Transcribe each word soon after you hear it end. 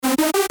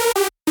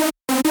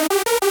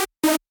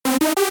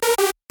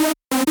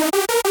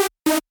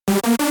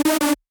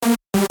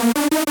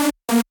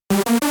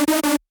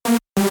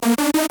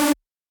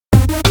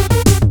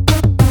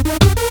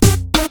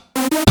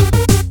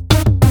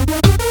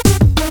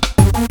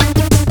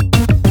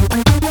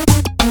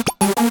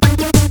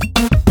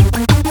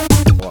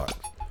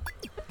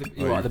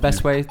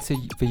best way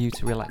for you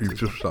to relax. You've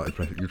just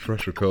started you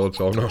press record,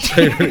 so I'm not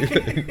saying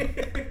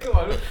anything. Go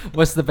on.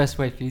 What's the best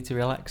way for you to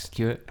relax,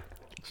 Stuart?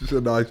 It's just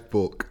a nice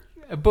book.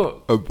 A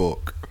book? A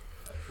book.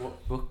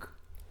 What book?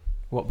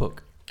 What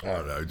book? I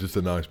don't know, just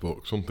a nice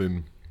book.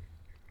 Something...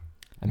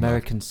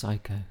 American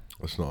Psycho.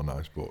 That's not a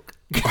nice book.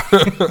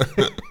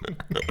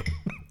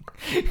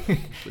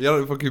 You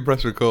don't fucking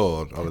press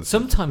record.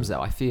 Sometimes,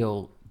 though, I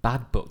feel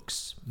bad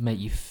books make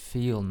you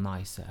feel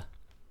nicer.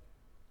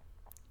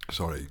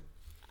 Sorry.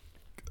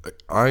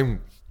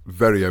 I'm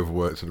very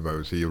overworked at the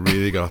moment, so you're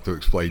really going to have to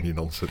explain your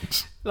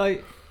nonsense.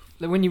 Like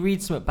when you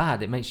read something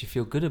bad, it makes you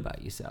feel good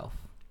about yourself.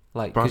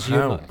 Like, Bad 'cause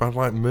you're how? like, Bad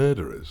like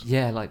murderers?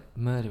 yeah, like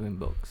murdering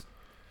books.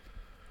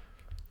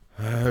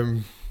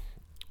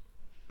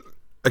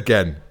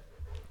 Again.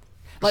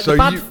 Like So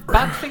the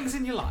bad things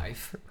in your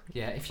life.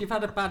 Yeah, if you've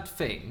had a bad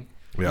thing,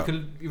 Yeah.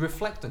 you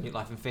reflect on your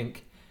life and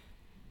think,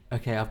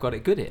 okay, I've got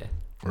it good here.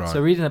 Right.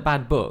 So reading a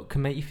bad book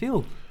can make you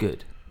feel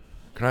good.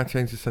 Can I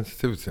change the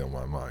sensitivity on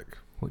my mic?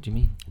 What do you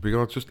mean? Because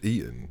I've just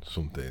eaten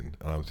something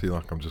and I feel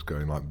like I'm just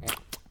going like...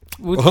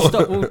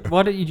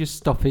 Why don't you just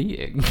stop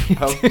eating?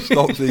 I've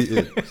stopped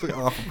eating. It's like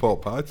half a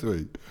pot pie to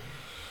eat.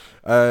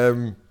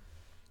 I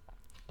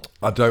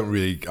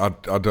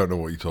don't know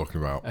what you're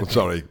talking about. Okay.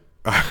 Sorry.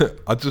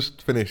 I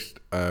just finished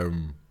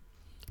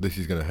This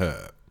Is Gonna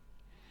Hurt.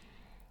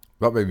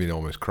 That made me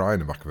almost cry in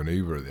the back of an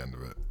Uber at the end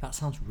of it. That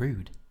sounds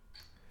rude.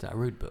 Is that a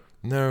rude book?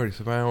 No, it's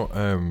about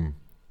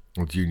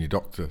a junior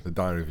doctor, the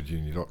diary of a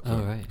junior doctor.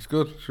 Oh, right. It's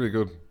good. It's really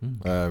good.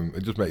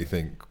 It just makes you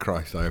think,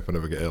 Christ, I hope I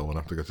never get ill and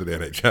have to go to the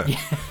NHS.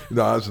 Yeah.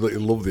 No, I absolutely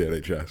love the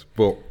NHS,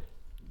 but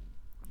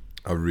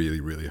I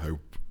really, really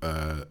hope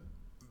I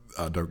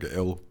don't get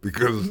ill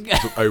because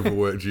some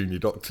overworked junior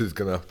doctor's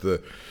going to have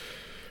to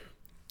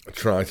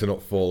try to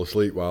not fall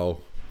asleep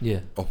while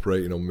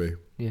operating on me.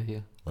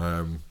 Yeah.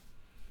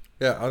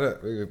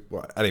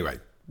 Anyway,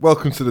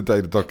 welcome to the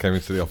Day the Dog Came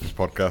Into the Office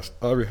podcast.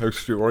 I'm your host,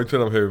 Stuart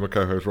Warrington. I'm here with my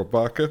co-host, Rob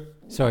Barker.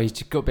 Sorry, he's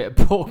just got a bit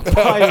of pork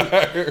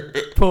pie.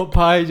 Pork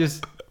pie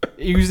just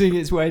oozing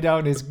its way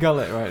down his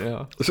gullet right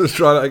now. Let's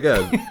try that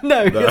again.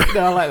 No,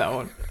 I like that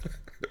one.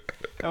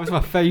 That was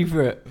my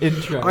favourite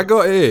intro. I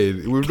got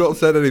in. We've not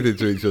said anything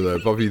to each other.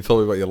 Bobby, you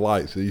told me about your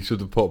lights, so you should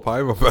have put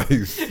pie in my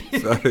face.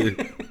 So,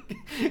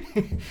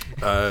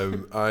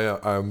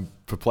 I'm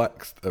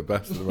perplexed at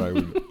best at the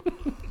moment.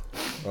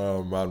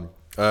 Oh man,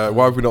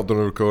 why have we not done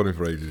a recording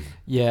for ages?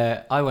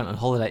 Yeah, I went on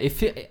holiday.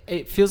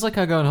 It feels like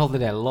I go on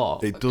holiday a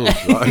lot. It does,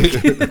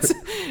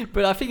 right?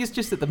 But I think it's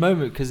just at the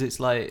moment because it's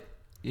like,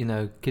 you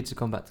know, kids have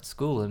gone back to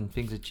school and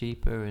things are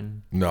cheaper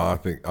and... No, I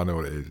think I know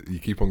what it is. You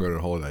keep on going on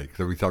holiday because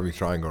every time you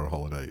try and go on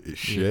holiday, it's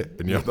shit,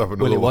 and you have to have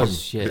another one. Well, it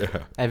was shit.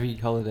 Yeah. Every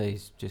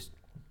holiday's just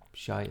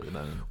shy at the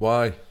moment.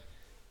 Why?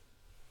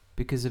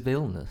 Because of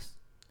illness.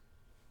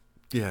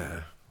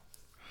 Yeah,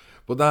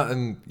 but that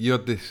and you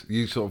had this.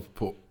 You sort of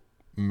put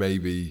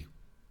maybe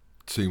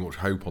too much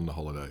hope on the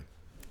holiday.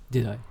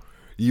 Did I?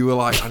 You were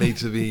like, I need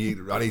to be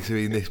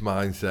in this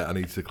mindset. I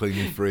need to clean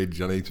the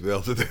fridge. I need to be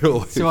able to do all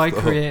this. So I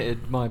stuff.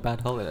 created my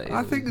bad holiday.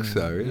 I think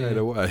so. Yeah, in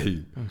a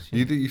way. Oh,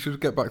 You should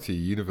get back to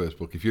your universe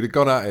book. If you'd have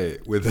gone at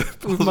it with a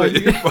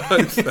positive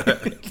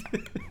mindset,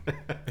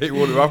 it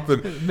would have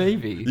happened.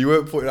 Maybe. You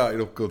weren't putting out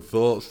enough good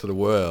thoughts to the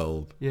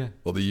world. Yeah.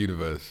 Or the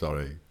universe,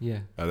 sorry. Yeah.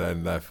 And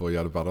then, therefore, you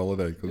had a bad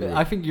holiday.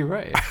 I think you're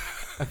right.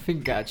 I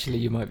think actually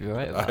you might be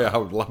right about I that.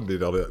 haven't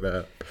landed on it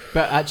there.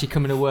 But actually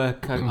coming to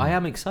work, I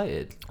am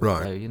excited.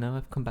 Right. So, you know,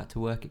 I've come back to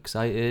work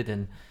excited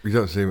and... You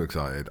don't seem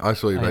excited. I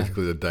saw you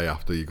basically the day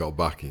after you got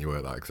back and you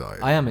weren't that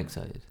excited. I am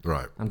excited.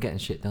 Right. I'm getting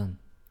shit done.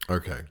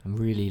 Okay. I'm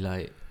really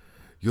like...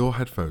 Your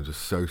headphones are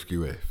so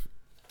skew-if.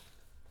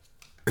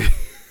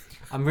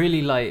 I'm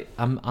really like...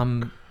 I'm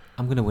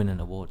going to win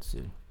an award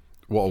soon.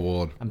 What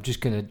award? I'm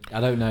just going to...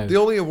 I don't know. The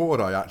only award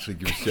I actually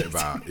give a shit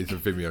about is a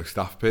Vimeo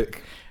staff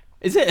pick.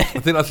 Is it? I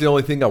think that's the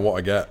only thing I want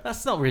to get.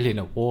 That's not really an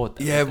award,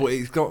 though. Yeah, but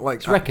it's got like...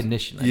 It's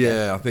recognition, I guess.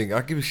 Yeah, I think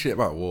I give a shit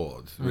about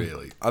awards,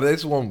 really. And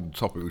there's one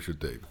topic we should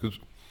do, because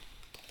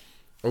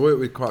I work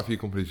with quite a few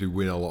companies who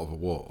win a lot of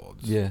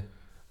awards. Yeah.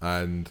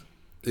 And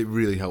it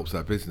really helps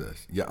their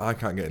business. Yet I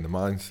can't get in the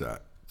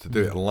mindset to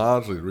do it. And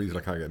largely the reason I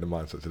can't get in the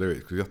mindset to do it is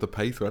because you have to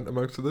pay to enter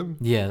most of them.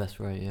 Yeah, that's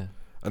right, yeah.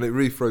 And it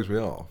really throws me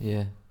off.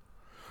 Yeah.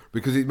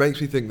 Because it makes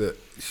me think that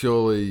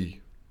surely...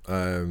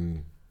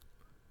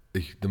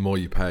 the more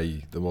you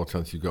pay, the more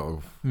chance you've got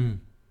of... I mean,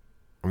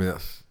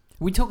 that's...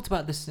 We talked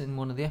about this in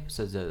one of the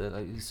episodes, though, that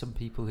like, some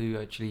people who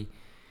actually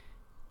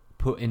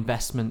put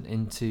investment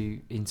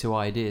into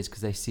ideas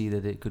because they see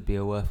that it could be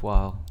a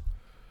worthwhile,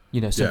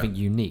 you know, something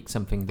unique,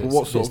 something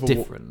that's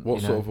different.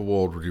 What sort of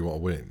award would you want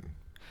to win?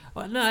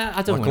 Well, no,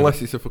 I don't. Like,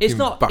 unless it's a fucking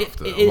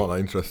BAFTA, I'm not that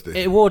interested.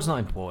 Award's not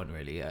important,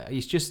 really.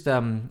 It's just,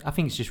 I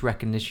think it's just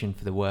recognition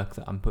for the work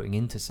that I'm putting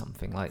into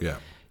something. Like,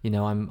 you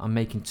know, I'm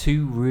making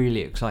 2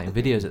 really exciting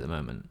videos at the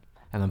moment.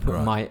 and I'm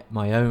putting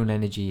my own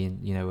energy in.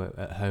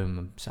 At home,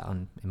 I'm sat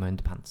in my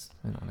underpants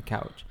on a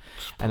couch,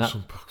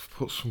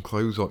 put some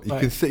clothes on. You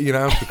can sit in your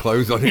house with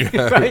clothes on,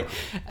 right?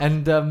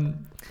 And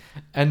I'm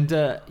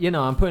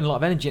putting a lot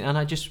of energy in, and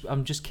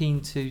I'm just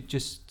keen to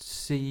just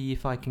see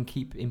if I can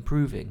keep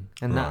improving,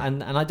 and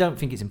and I don't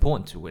think it's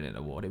important to win an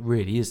award. It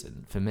really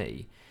isn't for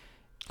me.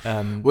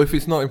 Well, if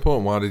it's not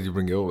important, why did you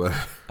bring it up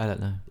there? I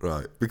don't know.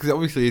 Right, because it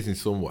obviously is in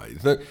some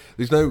ways.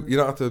 There's no. You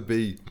don't have to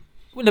be.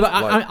 Well, no, but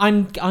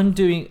I'm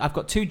doing. I've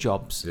got 2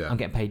 jobs. Yeah. I'm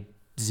getting paid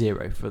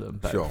 0 for them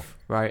both. Sure.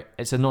 Right.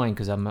 It's annoying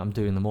because I'm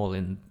doing them all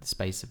in the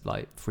space of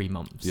like 3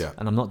 months. Yeah.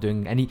 And I'm not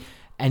doing any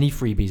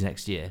freebies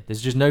next year.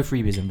 There's just no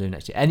freebies I'm doing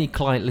next year. Any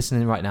client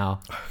listening right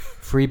now,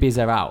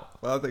 freebies are out.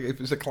 Well, I think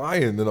if it's a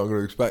client, they're not going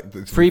to expect it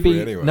to be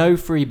free anyway. No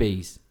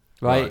freebies.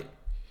 Right.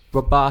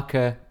 Rob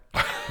Barker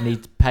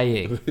needs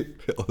paying.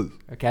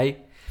 Okay.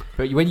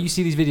 But when you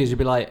see these videos, you'll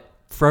be like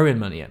throwing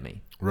money at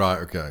me. Right.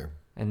 Okay.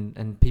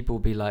 And people will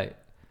be like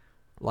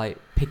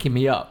picking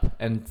me up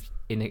and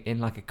in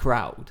like a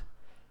crowd.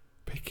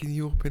 Picking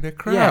you up in a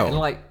crowd?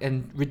 Yeah,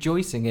 and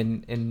rejoicing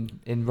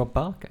in Rob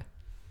Barker.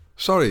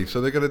 Sorry, so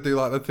they're going to do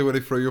like that thing where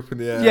they throw you up in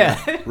the air?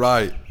 Yeah.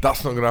 Right,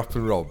 that's not going to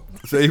happen, Rob.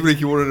 So even if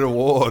you won an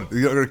award,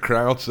 you're not going to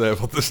crowd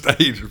surf on the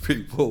stage with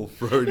people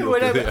throwing you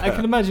up in the air. I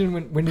can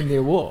imagine winning the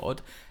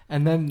award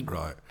and then...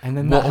 Right. And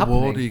then what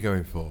award are you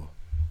going for?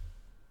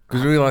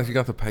 Because you realise you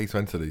have to pay to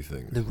enter these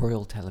things. The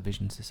Royal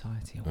Television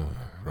Society Award.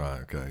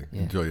 Right, okay.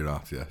 Yeah. Enjoy your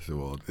RTS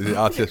award. Is it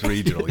RTS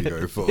Regional you're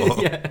going for?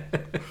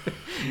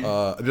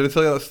 Yeah. Did I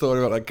tell you that story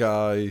about that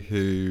guy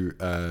who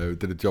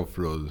did a job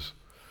for us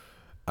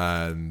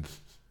and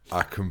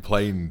I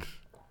complained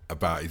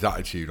about his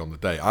attitude on the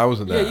day? I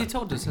wasn't there. Yeah, you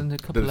told us in a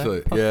couple of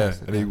podcasts. Yeah,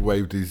 and he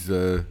waved his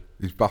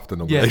BAFTA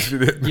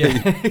nomination at me.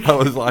 Yeah. I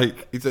was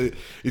like, he said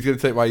he's going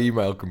to take my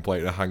email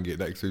complaint and hang it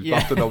next to his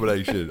BAFTA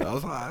nomination. I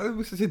was like,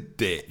 I'm such a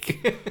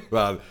dick.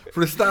 Man,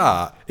 for a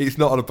start, it's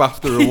not a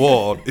BAFTA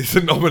award, it's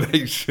a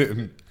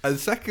nomination. And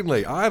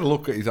secondly, I had a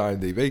look at his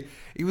IMDb.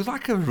 He was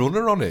like a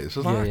runner on it.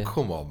 So I was like,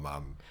 come on,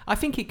 man. I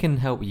think it can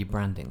help with your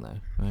branding, though,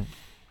 right?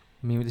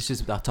 I mean, this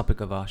is the topic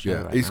of our show.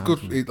 Yeah, right it's now,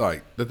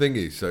 good. The thing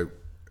is, so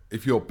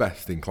if you're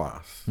best in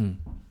class,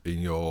 in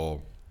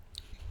your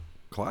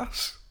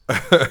class,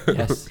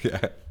 yes,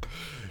 yeah,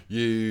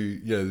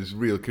 there's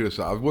real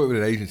curiosity. I've worked with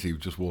an agency who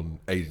just won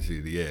Agency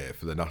of the Year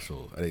for the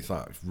Nationals, and it's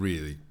like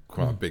really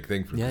quite a big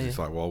thing for us. Yeah, it's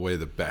like, well, we're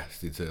the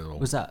best internal.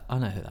 Was that? I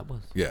know who that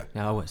was. Yeah,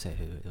 I won't say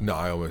who it was. No,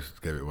 I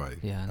almost gave it away.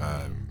 Yeah, I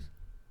know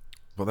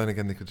but then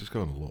again, they could just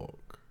go and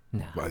look.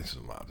 No. But it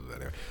doesn't matter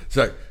anyway.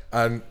 So,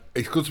 and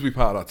it's good to be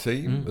part of that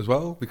team as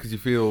well, because you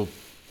feel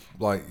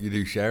like you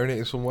do sharing it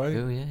in some way.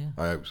 Oh, yeah.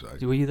 I hope so.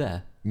 Were you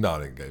there? No, I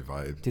didn't get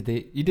invited.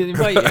 You didn't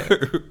invite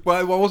you?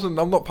 Well, I wasn't.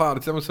 I'm not part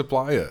of the team. I'm a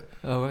supplier.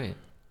 Oh, right.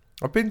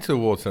 I've been to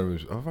award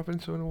ceremonies. Have I been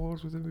to an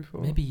awards with him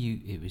before?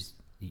 Maybe it was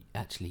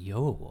actually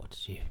your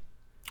awards, you.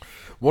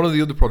 One of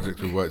the other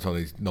projects we worked on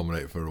is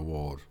nominated for an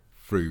award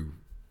through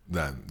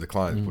them. The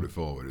clients put it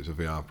forward. It was a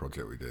VR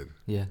project we did.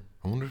 Yeah.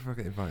 I wonder if I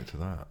get invited to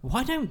that.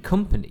 Why don't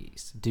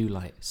companies do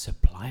like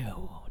supplier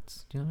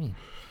awards? Do you know what I mean?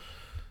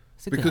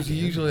 Because you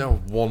usually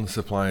have one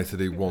supplier to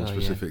do one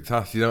specific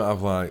task. You don't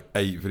have like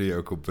 8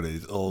 video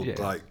companies all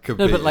like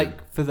competing. No, but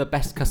like for the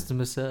best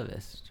customer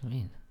service. Do you know what I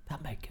mean?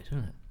 That'd make good,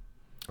 wouldn't it?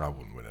 I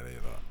wouldn't win any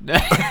of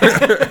that.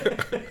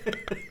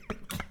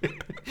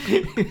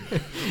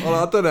 Well,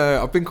 I don't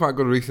know. I've been quite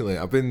good recently.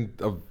 I've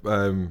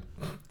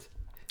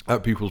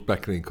at people's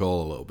beckoning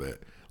call a little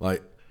bit.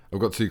 Like, I've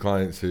got 2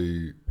 clients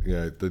who,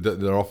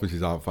 their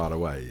offices aren't far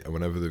away, and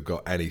whenever they've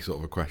got any sort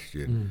of a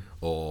question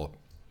or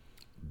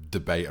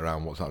debate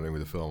around what's happening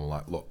with the film, I'm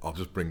like, look, I'll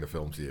just bring the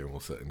film to you and we'll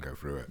sit and go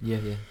through it. Yeah.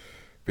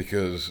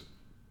 Because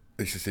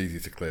it's just easy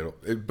to clear up.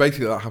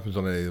 Basically, that happens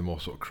on any of the more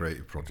sort of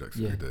creative projects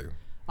that we do.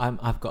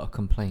 I've got a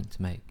complaint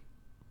to make.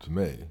 To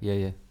me?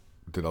 Yeah.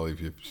 Did I leave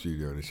your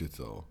studio in a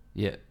shithole?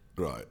 Yeah.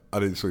 Right. I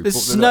didn't sweep.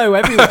 There's snow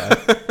everywhere.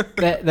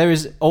 there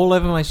is all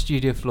over my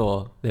studio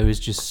floor. There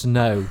is just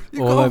snow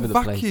all over the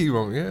place. You've got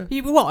a vacuum,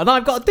 yeah. What? And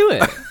I've got to do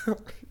it.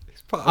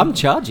 I'm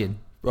charging.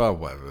 Well,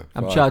 whatever.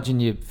 I'm charging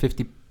you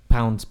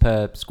 £50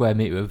 per square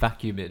metre of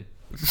vacuuming.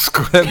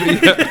 Square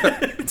metre?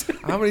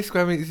 How many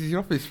square metres is your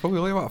office? Probably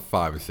only about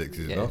 5 or 6,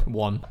 isn't it?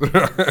 1.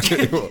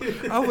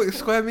 How many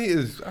square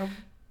metres?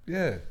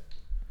 Yeah.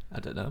 I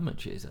don't know how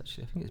much it is,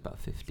 actually. I think it's about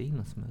 15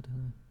 or something. I don't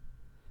know.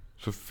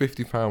 So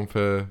 £50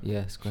 per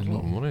square metre. metre. A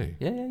lot of money.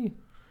 Yeah.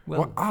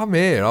 Well, I'm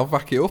here. I'll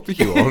back it up if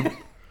you want.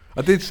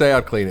 I did say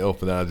I'd clean it up,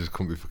 and then I just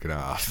couldn't be fucking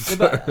arsed.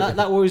 Yeah, but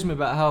that worries me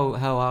about how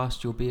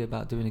arsed you'll be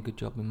about doing a good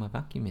job in my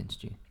vacuuming,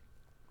 Stu.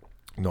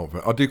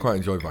 I do quite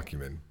enjoy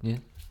vacuuming. Yeah.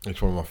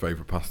 It's one of my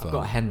favourite pastimes. I've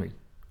got a Henry.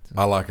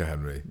 I like a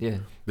Henry. Yeah.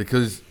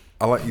 Because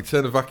you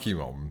turn the vacuum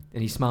on.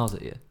 And he smiles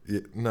at you.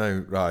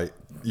 No, right.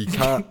 You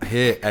can't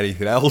hear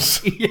anything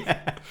else.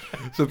 Yeah.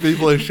 So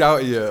people are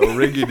shouting you or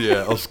ringing you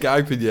or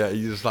Skyping you, and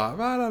you're just like,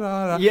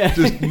 yeah.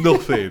 Just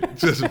nothing.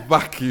 Just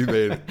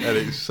vacuuming. And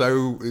it's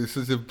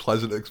such a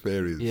pleasant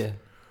experience. Yeah.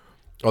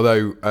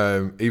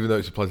 Although, even though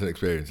it's a pleasant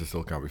experience, I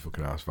still can't be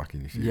fucking ass back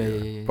in your studio.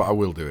 Yeah. But I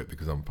will do it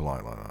because I'm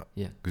polite like that.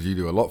 Yeah. Because you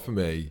do a lot for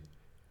me,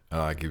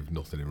 and I give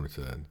nothing in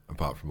return,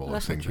 apart from all the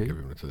things I give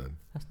in return.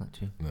 That's not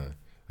true. No.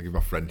 I give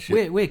my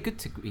friendship. We're good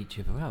to each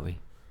other, aren't we? I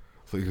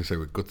thought you were going to say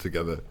we're good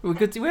together. We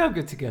are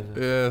good together.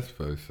 Yeah, I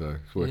suppose so.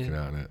 It's working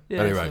out, isn't it?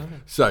 Yeah, anyway,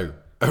 so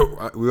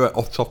we were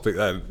off topic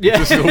then. Yeah.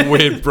 Just a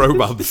weird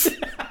bromance.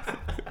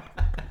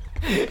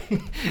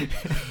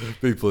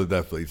 People are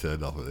definitely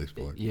turned off at this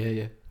point.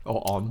 Yeah.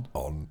 Or on.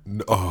 On.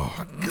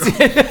 Oh,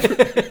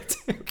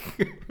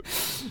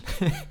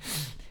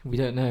 We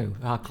don't know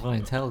our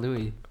clientele, do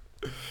we?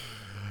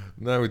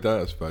 no, we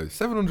don't, I suppose.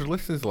 700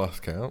 listeners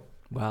last count.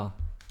 Wow.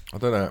 I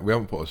don't know. We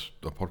haven't put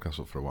a podcast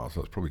up for a while,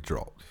 so that's probably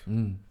dropped.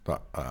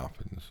 That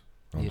happens.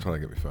 I'm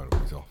trying to get my phone up.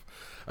 It's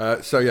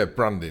off. So, yeah,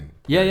 branding.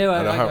 Yeah.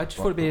 I just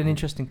thought it'd be an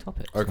interesting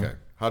topic. Okay. So.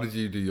 How did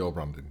you do your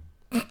branding?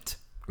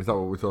 Is that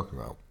what we're talking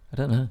about? I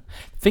don't know.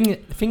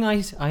 Thing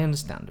I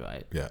understand,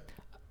 right? Yeah.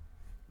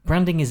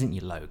 Branding isn't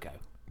your logo.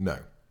 No.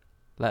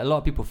 Like a lot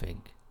of people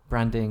think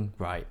branding,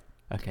 right?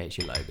 Okay, it's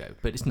your logo,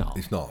 but it's not.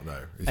 It's not.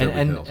 No. It's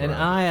And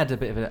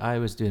I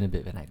was doing a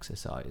bit of an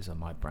exercise on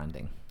my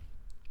branding,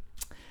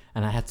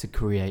 and I had to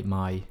create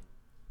my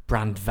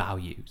brand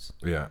values.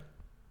 Yeah.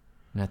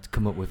 And I had to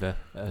come up with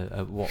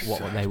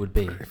what they would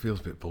be. It feels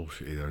a bit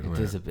bullshitty though, doesn't it?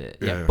 It is a bit,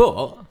 yeah.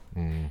 But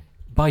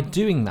by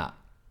doing that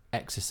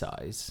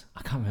exercise,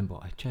 I can't remember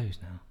what I chose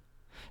now.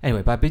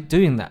 Anyway, by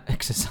doing that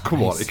exercise...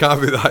 Come on, it can't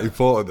be that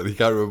important that you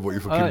can't remember what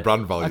your fucking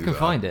brand values are. I can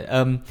find it.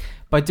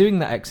 By doing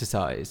that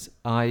exercise,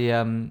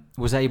 I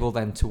was able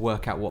then to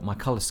work out what my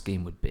colour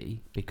scheme would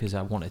be, because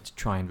I wanted to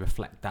try and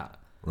reflect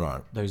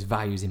those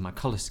values in my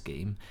colour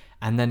scheme.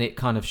 And then it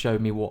kind of showed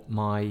me what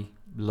my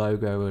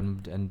logo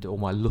and all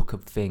my look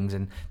of things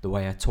and the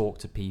way I talk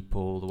to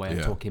people, the way I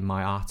talk in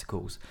my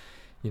articles.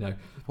 You know,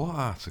 what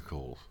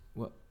articles?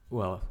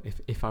 Well,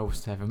 if I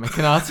was to ever make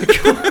an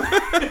article...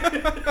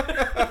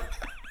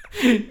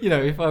 You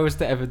know, if I was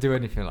to ever do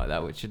anything like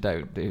that, which I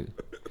don't do.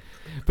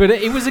 But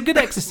it was a good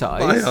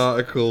exercise. My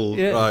article,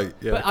 right.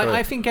 Yeah, but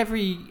I think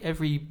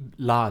every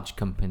large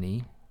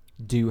company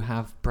do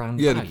have brand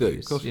values. They do.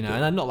 Of course, you know,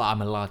 and not that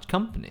I'm a large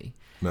company.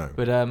 No.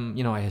 But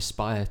you know, I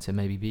aspire to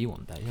maybe be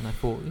one day, and I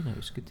thought, you know,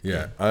 it's good to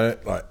do.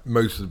 Like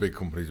most of the big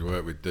companies I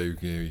work with do.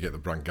 You know, you get the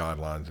brand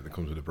guidelines and it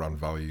comes with the brand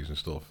values and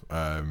stuff.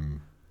 I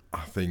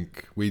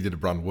think we did a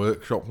brand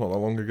workshop not that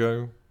long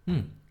ago.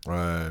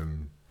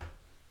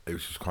 It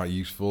was just quite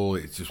useful.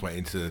 It just went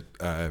into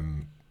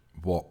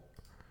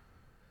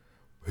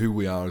who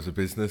we are as a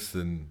business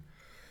and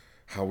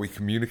how we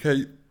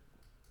communicate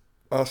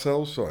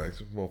ourselves. Sorry,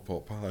 it's more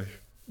pot pie.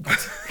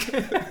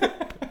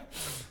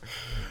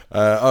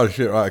 Oh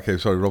shit! Right, okay.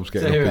 Sorry, Rob's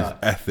getting up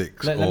his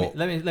ethics. Let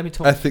me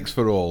talk. Ethics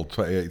for all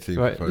 2018.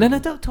 Right. No,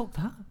 don't talk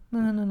that.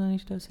 No, you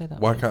don't say that.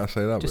 Why word. Can't I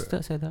say that? Just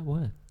don't say that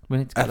word. We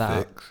need to get that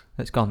out.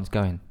 It's gone. It's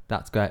going.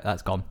 That's great.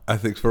 That's gone.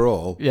 Ethics for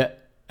all. Yeah,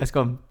 it's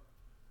gone.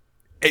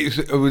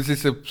 Was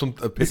this a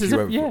pitch you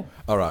went for?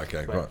 All right,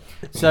 okay. Right.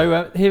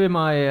 So here are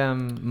my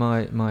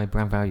my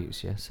brand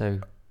values. Yeah. So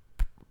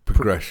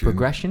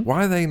progression.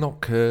 Why are they not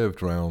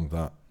curved around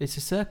that? It's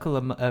a circle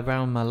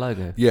around my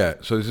logo. Yeah.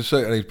 So there's a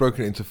circle, and he's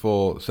broken it into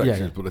 4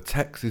 sections, but the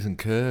text isn't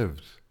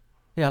curved.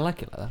 Yeah, I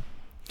like it like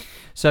that.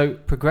 So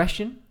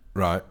progression.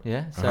 Right.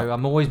 Yeah. So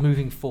I'm always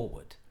moving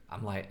forward.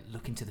 I'm like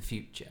looking to the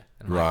future.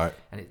 And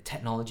and it's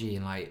technology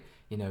and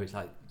it's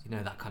like. You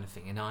know, that kind of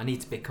thing. And I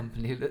need to be a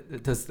company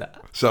that does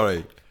that.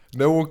 Sorry,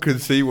 no one can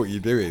see what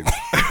you're doing.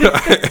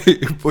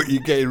 But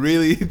you're getting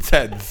really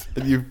intense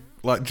and you're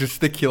like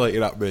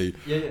gesticulating at me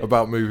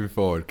about moving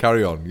forward.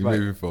 Carry on, you're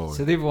moving forward.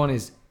 So the other one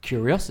is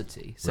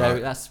curiosity. So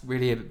that's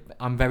really,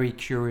 I'm very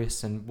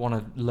curious and want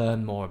to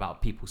learn more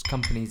about people's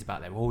companies,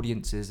 about their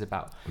audiences,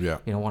 about, you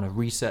know, want to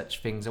research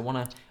things. I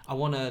want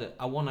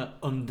to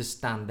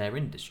understand their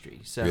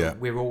industry. So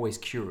we're always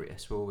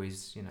curious. We're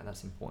always, you know,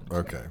 that's important.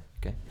 Okay.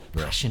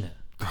 Passionate.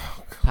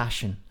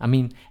 Passion. I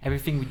mean,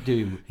 everything we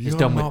do is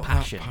done with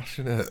passion. That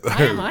passionate.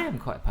 I am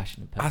quite a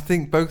passionate person. I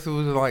think both of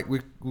us are like,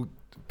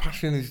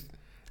 passion is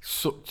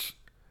such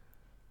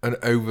an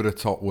over the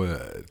top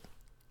word.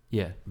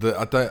 Yeah.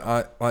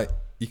 That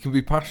you can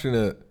be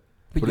passionate,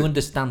 but you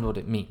understand what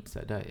it means,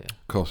 though, don't you?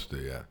 Of course, I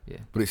do. Yeah. Yeah.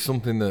 But it's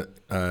something that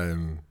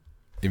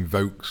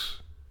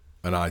invokes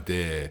an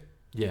idea.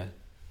 Yeah.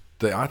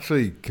 That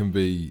actually can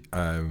be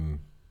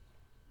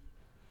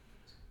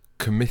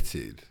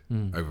committed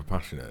over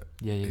passionate.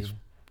 Yeah. It's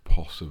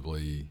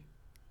possibly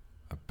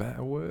a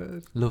better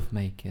word. Love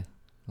maker.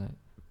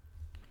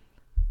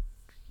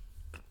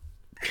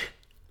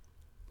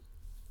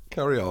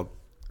 Carry on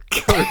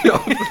to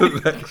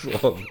the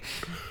next one.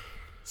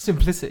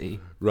 Simplicity.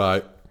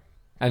 Right.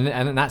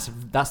 And that's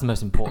the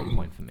most important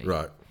point for me.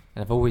 Right.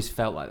 And I've always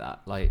felt like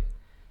that. Like,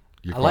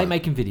 I like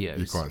making videos.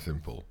 You're quite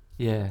simple.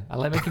 Yeah, I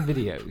like making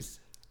videos.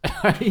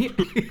 Right?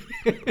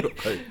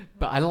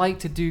 But I like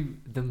to do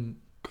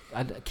them.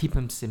 I keep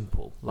them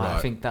simple. Like I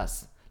think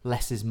that's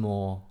less is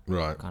more,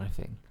 kind of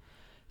thing.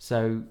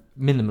 So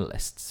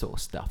minimalist sort of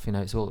stuff,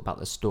 it's all about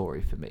the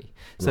story for me.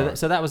 So Right.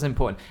 so that was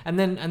important. And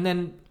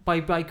then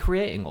by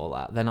creating all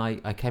that, then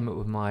I came up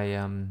with my I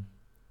don't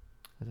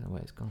know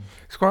where it's gone.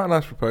 It's quite a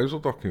nice proposal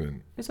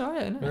document. It's all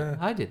right, isn't it? Yeah.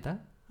 I did that.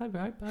 I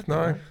Nice.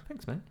 that.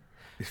 Thanks, mate.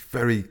 It's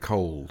very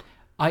cold.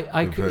 I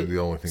Compared to the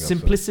only thing I've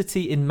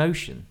simplicity in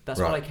motion. That's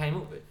what I Right. came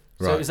up with.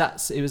 So Right.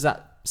 it was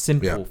that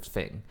simple Yeah.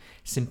 thing,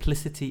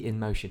 simplicity in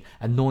motion.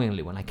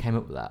 Annoyingly, when I came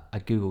up with that, I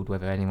googled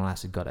whether anyone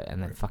else had got it,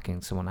 and then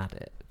fucking someone had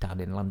it down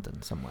in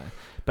London somewhere.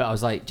 But I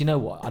was like, do you know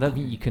what? I don't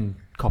think you can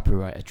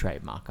copyright a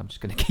trademark. I'm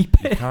just going to keep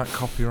You it. can't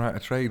copyright a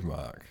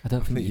trademark. I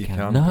don't think you can.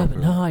 can No,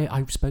 copyright.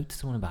 I spoke to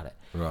someone about it.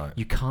 Right.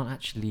 You can't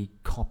actually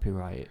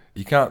copyright.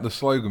 You can't. The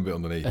slogan bit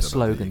underneath. A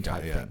slogan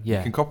type thing, yeah.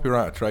 You can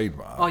copyright a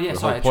trademark. Oh yeah, The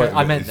sorry, whole point of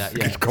I it meant is- that. is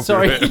Yeah,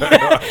 copyright.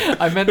 sorry,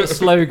 I meant a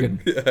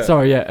slogan. Yeah.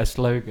 Sorry, yeah, a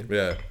slogan.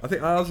 Yeah, I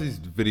think ours is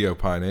Video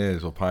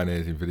Pioneers or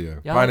Pioneers in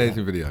Video. Yeah, I like Pioneers that.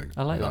 in Video.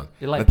 I like Yeah. that.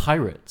 You're like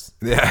pirates.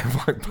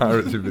 Yeah, like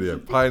Pirates in Video.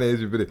 Pioneers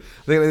in Video.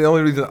 I think the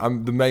only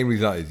reason, the main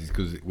reason that is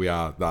because we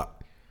are that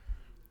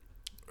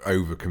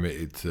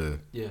overcommitted to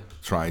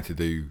trying to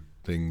do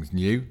things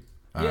new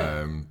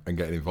and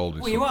getting involved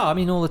in Well, you something. are. I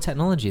mean, all the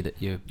technology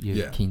that you're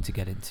Yeah. keen to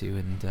get into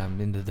and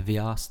into the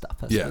VR stuff.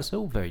 That's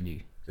all very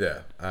new.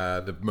 Yeah,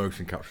 the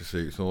motion capture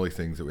suits and all these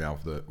things that we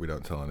have that we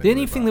don't tell anyone The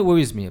only thing that about.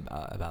 worries me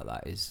about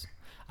that is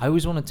I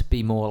always wanted to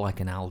be more like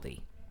an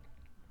Aldi.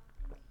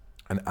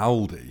 An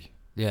Aldi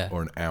Yeah.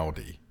 or an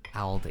Audi,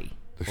 Aldi.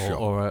 The shop.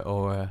 Or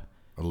a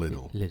a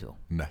Lidl, Lidl.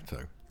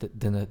 Netto.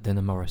 Than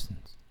a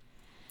Morrison's.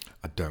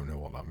 I don't know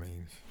what that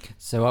means.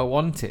 So I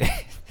wanted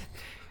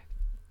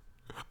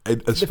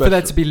Especially, for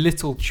there to be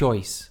little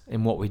choice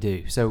in what we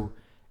do. So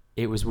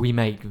it was we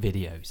make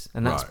videos,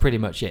 and that's Right. pretty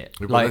much it.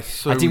 Yeah, but Like there's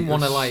so- I didn't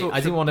want to there's like such I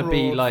didn't a want to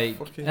be broad like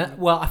fucking-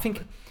 well I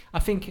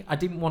think I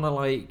didn't want to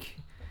like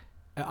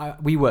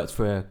we worked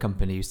for a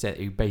company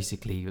who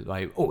basically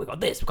like, we got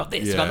this, we got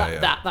Yeah,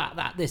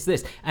 that,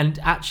 this, and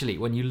actually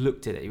when you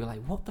looked at it, you were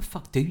like, what the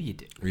fuck do you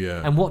do?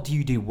 Yeah. And what do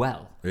you do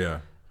well? Yeah.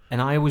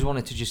 And I always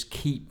wanted to just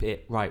keep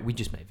it right. We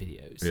just make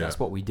videos. Yeah. That's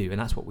what we do,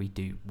 and that's what we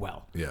do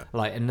well. Yeah.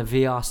 Like, and the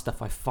VR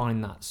stuff, I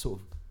find that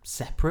sort of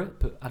separate,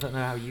 but I don't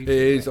know how you. It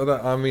is.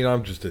 I mean,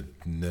 I'm just a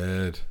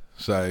nerd,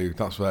 so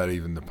that's where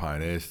even the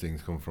Pioneers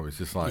things come from. It's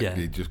just like Yeah.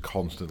 you're just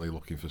constantly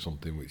looking for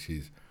something which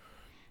is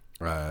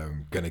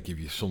going to give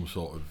you some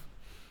sort of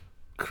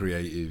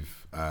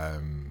creative,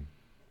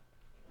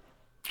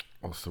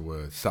 what's the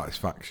word,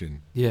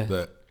 satisfaction. Yeah.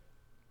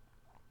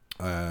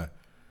 That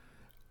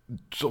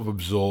sort of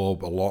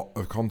absorb a lot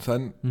of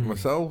content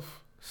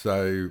myself.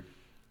 So,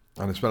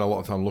 and I spend a lot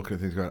of time looking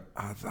at things going,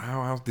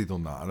 how have they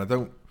done that? And I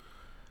don't,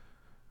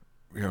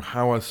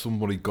 how has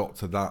somebody got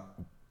to that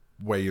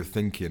way of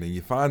thinking? And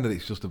you find that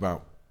it's just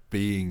about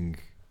being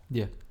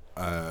Yeah.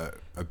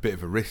 a bit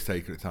of a risk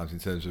taker at times in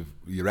terms of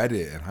your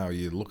edit and how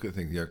you look at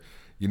things.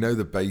 You know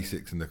the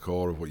basics and the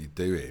core of what you're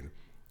doing,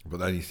 but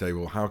then you say,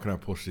 well, how can I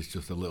push this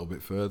just a little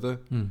bit further?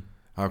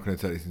 How can I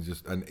take this and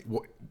just, and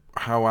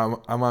how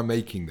am I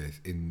making this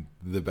in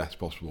the best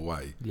possible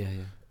way? Yeah.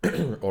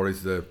 Or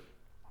is there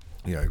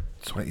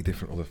 20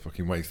 different other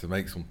fucking ways to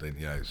make something,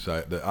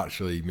 so that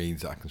actually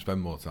means that I can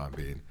spend more time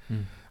being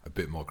a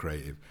bit more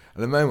creative. And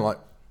at the moment, like,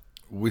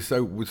 we're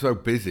so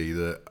busy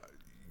that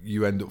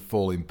you end up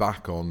falling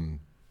back on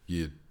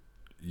your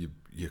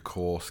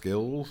core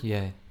skills.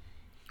 Yeah.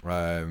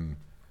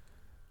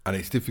 And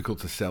it's difficult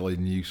to sell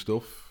in new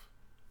stuff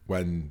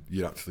when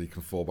you actually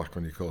can fall back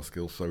on your core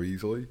skills so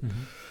easily.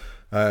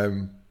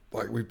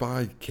 Like, we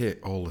buy kit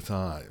all the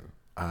time,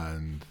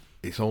 and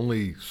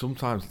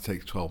sometimes it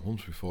takes 12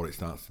 months before it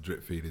starts to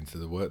drip feed into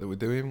the work that we're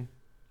doing,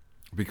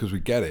 because we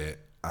get it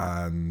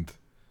and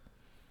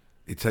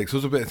it takes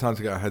us a bit of time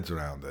to get our heads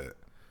around it.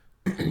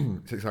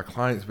 It takes our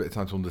clients a bit of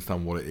time to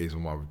understand what it is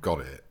and why we've got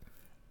it,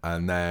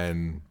 and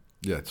then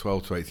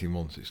 12 to 18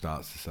 months it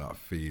starts to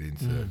feed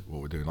into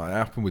what we're doing. Like it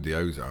happened with the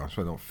Ozone. I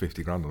spent about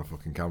 50 grand on a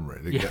fucking camera.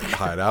 It didn't get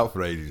hired out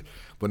for ages,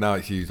 but now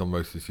it's used on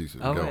most of the shoots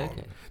that we go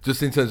on.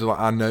 Just in terms of like,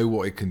 I know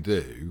what it can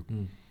do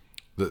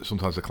that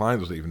sometimes the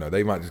client doesn't even know.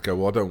 They might just go,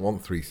 well, I don't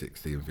want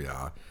 360 in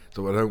VR,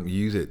 so I don't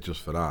use it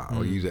just for that.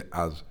 I'll use it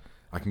as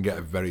I can get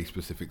a very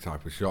specific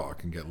type of shot. I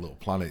can get little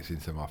planets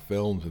into my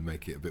films and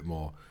make it a bit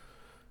more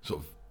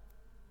sort of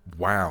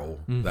wow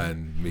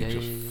than me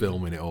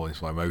filming it all in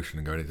slow motion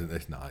and going, isn't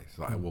this nice?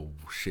 Like, well,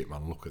 shit,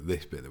 man, look at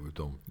this bit that we've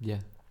done. Yeah.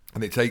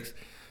 And that takes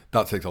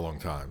a long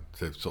time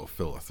to sort of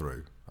filter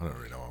through. I don't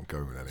really know where I'm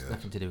going with any of this.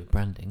 Nothing to do with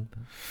branding.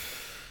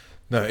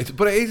 No,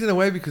 but it is in a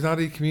way, because how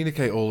do you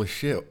communicate all this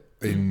shit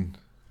in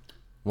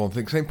one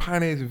thing? Saying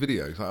Pioneers in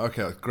Videos, like,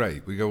 okay, that's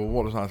great. We go, well,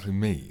 what does that actually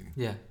mean?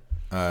 Yeah.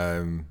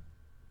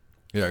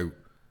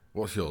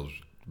 What's yours?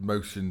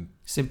 Motion.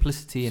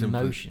 Simplicity in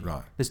motion.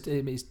 Right. It's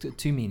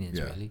two meanings,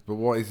 really. But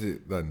what is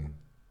it then?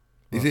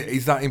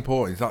 Is that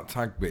important? Is that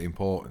tag bit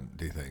important,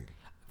 do you think?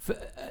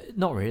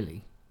 Not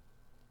really.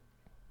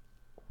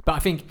 But I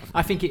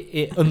think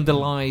it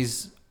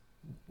underlies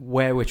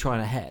where we're trying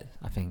to head,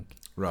 I think.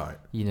 Right.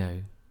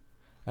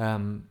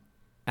 And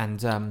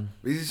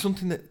is it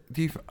something that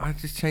I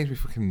just change my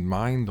fucking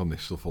mind on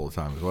this stuff all the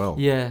time as well?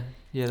 Yeah.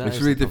 Yeah, it's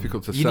really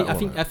difficult to set.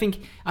 I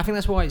think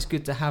that's why it's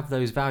good to have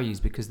those values,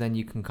 because then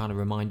you can kind of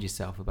remind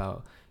yourself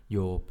about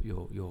your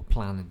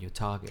plan and your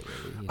target.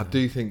 Really, I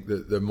do think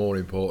that they're more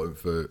important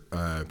for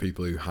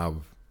people who have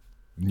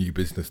new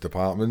business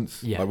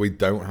departments. Yeah. Like we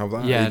don't have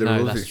that. Yeah, either no,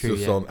 of us. that's It's true.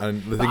 just Yeah. on,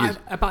 and the thing is,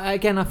 but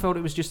again, I felt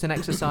it was just an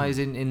exercise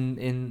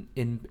in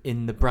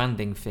the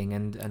branding thing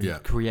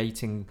and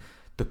creating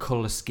the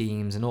color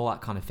schemes and all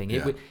that kind of thing.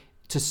 Yeah.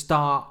 To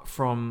start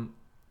from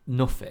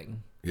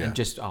nothing Yeah. and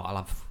just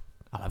I'll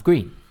have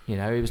green. You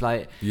know, it was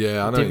like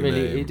yeah, I know.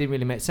 It didn't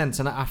really make sense,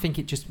 and I think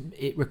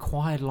it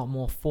required a lot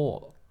more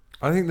thought.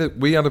 I think that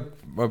we had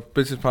a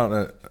business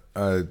partner.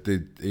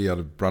 He had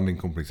a branding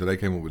company, so they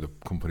came up with a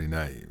company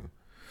name,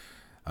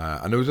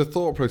 and there was a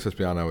thought process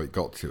behind how it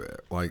got to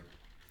it. Like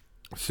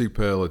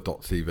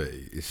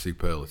superla.tv is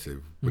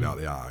superlative without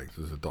the I.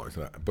 So there's a dot,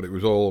 but it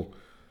was all.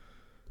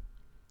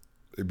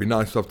 It'd be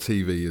nice to have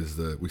TV as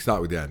the. We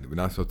start with the end. It'd be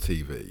nice to have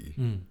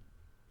TV.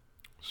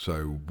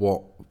 So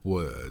what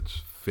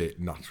words fit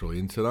naturally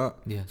into that?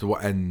 Yeah. So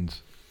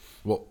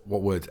what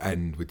words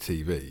end with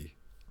TV?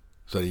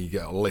 So you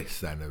get a list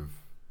then of,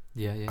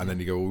 and then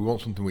you go, well, we want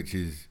something which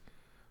is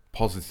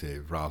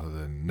positive rather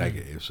than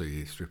negative. So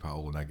you strip out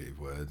all the negative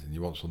words, and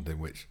you want something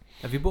which.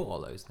 Have you bought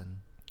all those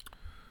then?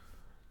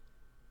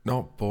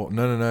 Not bought.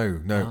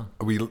 No.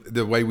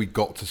 The way we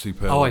got to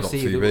Superla.tv Oh, I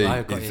see.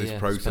 is this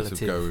process of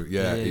go.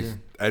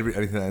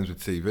 Anything that ends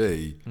with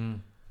TV.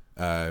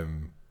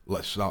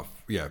 Let's start.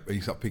 Yeah,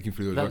 you start picking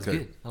through those. That's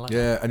good. I like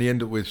that. And you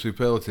end up with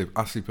superlative.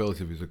 A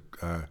superlative is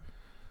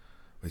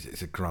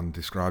it's a grand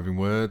describing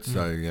word.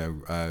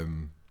 So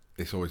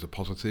it's always a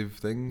positive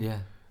thing. Yeah.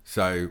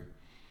 So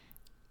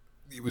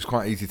it was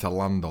quite easy to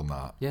land on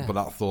that. Yeah. But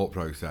that thought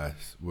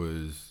process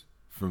was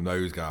from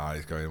those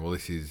guys going, well,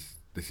 this is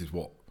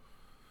what.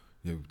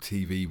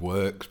 TV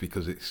works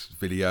because it's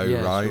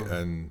video, right? Sure.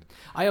 And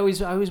I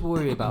always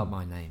worry about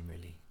my name,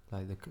 really,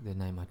 like the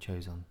name I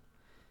chose on,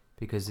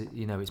 because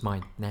it's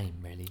my name,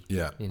 really.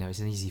 Yeah. It's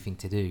an easy thing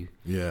to do.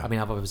 Yeah. I mean,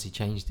 I've obviously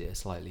changed it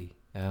slightly.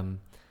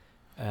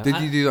 Did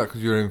you do that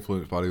because you were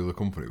influenced by the other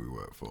company we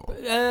work for?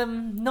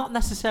 Not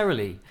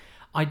necessarily.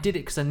 I did it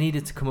because I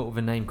needed to come up with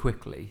a name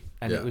quickly,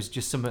 and it was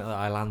just something that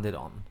I landed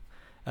on.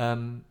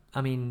 I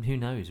mean, who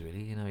knows,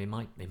 really? It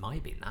might be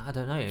that. I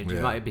don't know.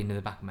 It might have been in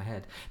the back of my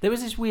head. There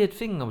was this weird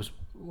thing I was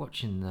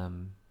watching.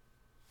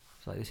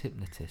 It's like this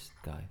hypnotist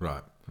guy,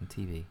 right, on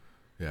TV.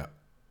 Yeah,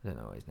 I don't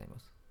know what his name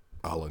was.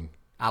 Alan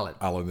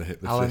the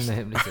hypnotist. Alan the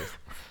hypnotist.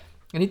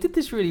 And he did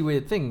this really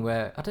weird thing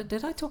where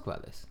did I talk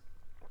about this?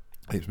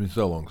 It's been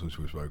so long since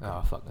we've spoken.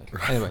 Oh, fuck no.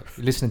 Anyway,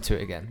 listening to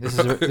it again. This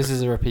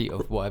is a repeat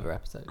of whatever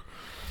episode.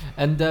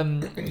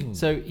 And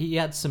so he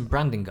had some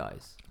branding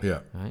guys. Yeah.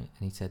 Right, and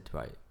he said,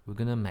 right, we're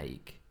gonna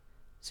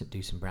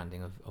do some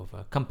branding of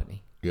a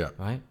company. Yeah.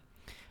 Right.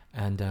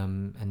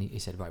 And he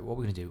said, right, what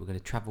we're going to do, we're going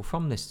to travel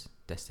from this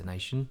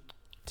destination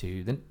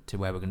to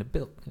where we're going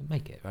to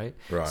make it, right?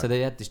 Right. So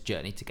they had this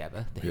journey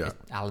together.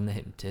 Alan the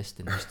hypnotist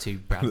and these two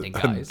branding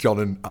guys. And John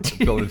and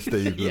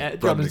Steve.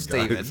 John and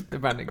Stephen, the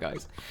branding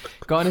guys,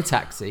 got in a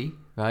taxi,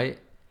 right,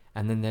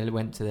 and then they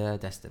went to their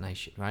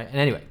destination, right. And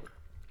anyway,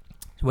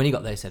 so when he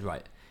got there, he said,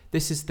 right,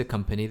 this is the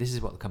company. This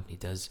is what the company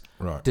does.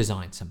 Right.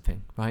 Design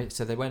something, right?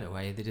 So they went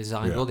away. They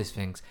designed all these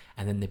things,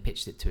 and then they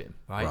pitched it to him,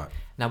 right?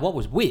 Now, what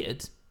was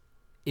weird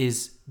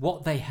is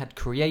what they had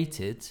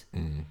created.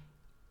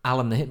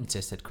 Alan the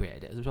hypnotist had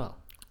created it as well,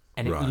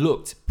 and it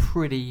looked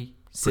pretty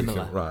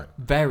similar, right?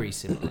 Very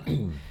similar.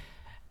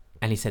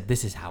 And he said,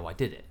 "This is how I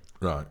did it."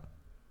 Right.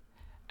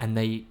 And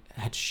they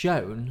had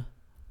shown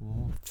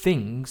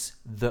things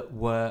that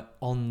were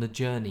on the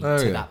journey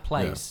to that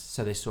place. Yeah.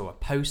 So they saw a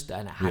poster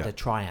and it had a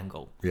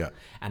triangle. Yeah.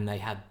 And they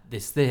had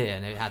this there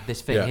and it had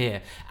this thing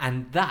here.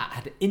 And that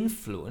had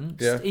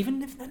influenced,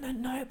 even if they don't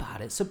know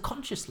about it,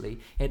 subconsciously,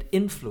 it had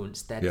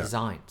influenced their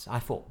designs. I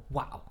thought,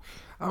 wow.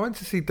 I went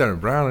to see Darren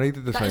Brown and he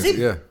did the same thing.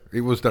 Yeah,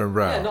 it was Darren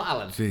Brown. Yeah, not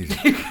Alan. Jesus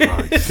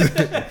Christ.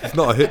 He's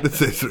not a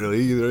hypnotist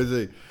really either, is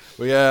he?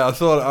 But yeah,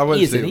 I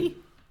went to see him. He?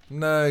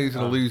 No, he's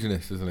an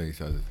illusionist, isn't he? He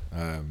says,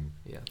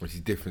 which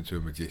is different to a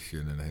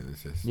magician and a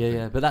hypnotist.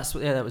 Yeah, but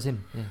that was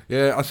him.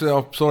 Yeah, I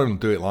saw him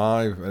do it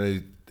live,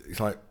 and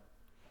it's like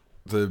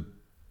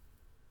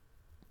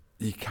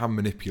you can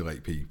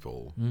manipulate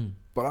people,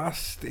 but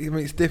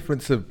it's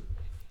different to.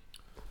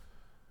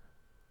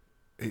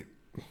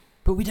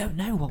 But we don't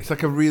know what. It's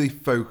like a really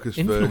focused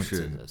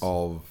version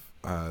of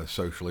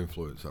social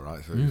influencer,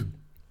 right? So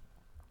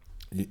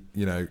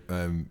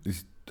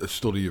it's a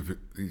study of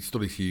he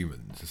studies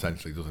humans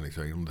essentially, doesn't he?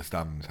 So he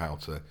understands how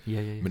to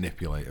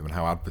manipulate them and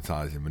how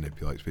advertising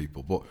manipulates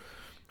people. But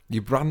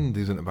your brand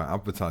isn't about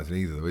advertising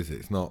either, though, is it?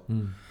 It's not.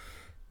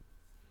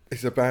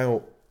 It's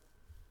about,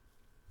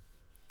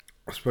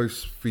 I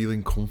suppose,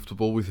 feeling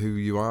comfortable with who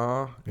you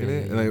are in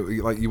it. Yeah. And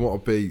like you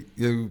want to be.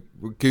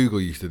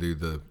 Google used to do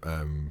the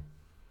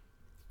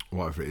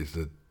whatever it is,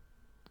 the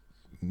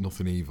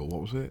nothing evil.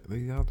 What was it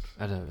they had?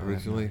 I don't know.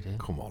 Originally,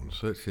 come on,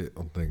 search it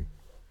on thing.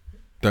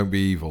 Don't be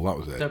evil. That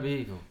was it. Don't be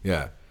evil.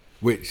 Yeah,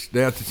 which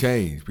they had to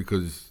change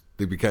because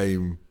they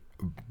became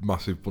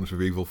massive bunch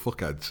of evil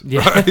fuckheads.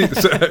 Yeah. Right?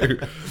 So,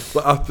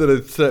 but after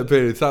a certain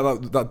period of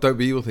time, that don't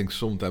be evil thing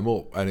summed them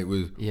up, and it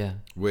was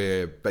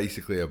we're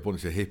basically a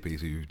bunch of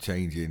hippies who are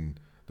changing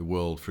the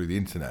world through the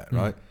internet,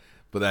 right?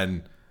 But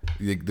then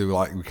they were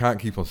like, we can't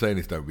keep on saying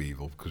this don't be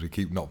evil because we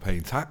keep not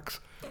paying tax.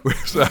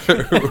 So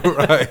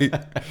right,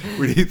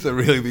 we need to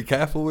really be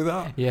careful with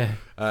that. Yeah.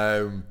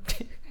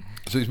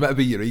 So it's meant to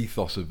be your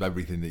ethos of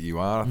everything that you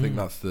are. I think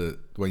that's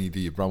when you do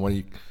your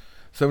brand.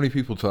 So many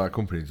people to our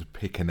company just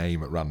pick a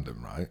name at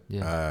random, right?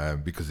 Yeah.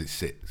 Because it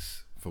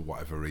sits for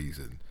whatever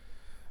reason.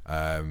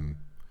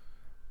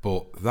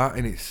 But that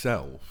in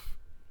itself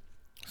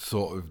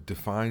sort of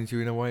defines you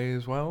in a way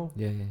as well.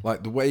 Yeah.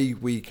 Like the way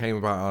we came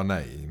about our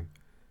name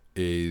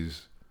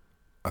is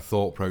a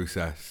thought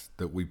process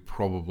that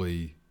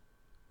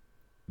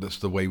that's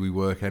the way we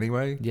work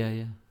anyway.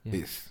 Yeah.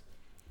 It's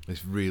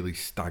really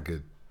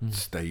staggered,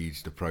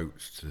 staged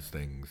approach to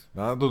things.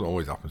 Now, that doesn't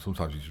always happen.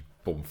 Sometimes you just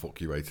bumfuck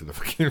your way to the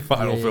fucking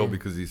final film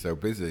because you're so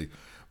busy.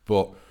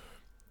 But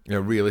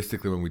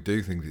realistically, when we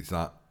do things, it's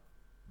that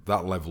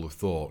level of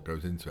thought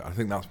goes into it. I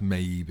think that's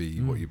maybe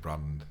what your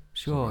brand.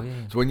 Sure,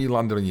 yeah. So when you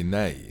landed on your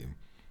name,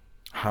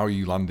 how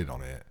you landed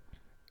on it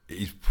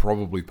is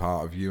probably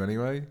part of you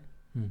anyway.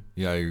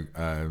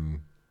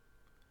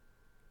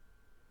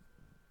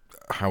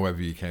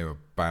 However you came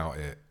about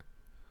it.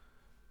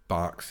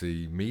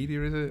 Barksy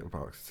Media, is it? Or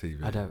Barksy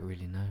TV? I don't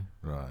really know.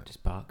 Right.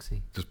 Just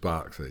Barksy. Just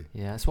Barksy.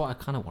 Yeah, that's what I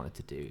kind of wanted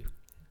to do.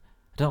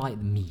 I don't like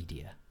the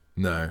media.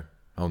 No,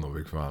 I'm not a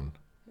big fan.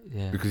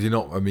 Yeah. Because you're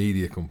not a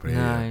media company.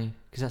 No,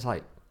 because that's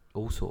like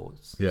all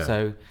sorts. Yeah.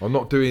 So I'm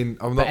not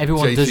but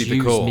everyone JC does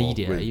use Decor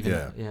media. with,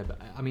 even but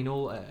I mean,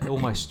 all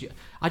my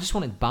I just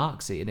wanted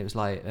Barksy, and it was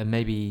like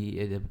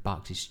maybe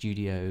Barksy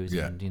Studios,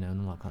 and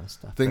and all that kind of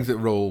stuff. Things that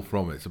roll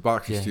from it. So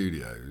Barksy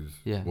Studios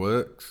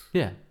works.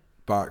 Yeah.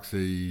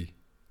 Barksy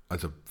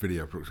as a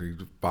video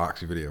production.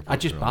 Barksy video production. I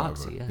just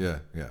Barksy.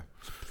 Yeah.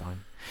 Fine.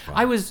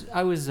 I was when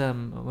I was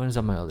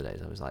on my older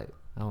days, I was like,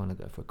 I want to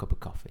go for a cup of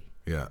coffee.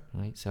 Yeah.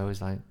 Right. So I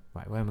was like,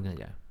 right, where am I going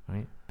to go?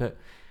 Right. But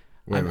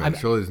wait a minute,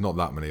 sure there's not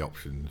that many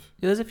options.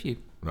 Yeah, there's a few.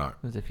 Right.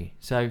 There's a few.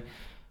 So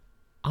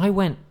I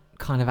went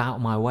kind of out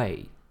of my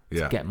way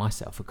to get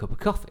myself a cup of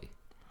coffee.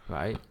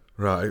 Right.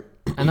 Right.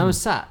 And I was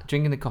sat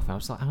drinking the coffee. I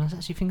was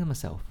actually thinking to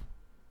myself,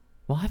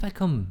 why have I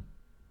come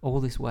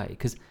all this way?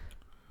 Because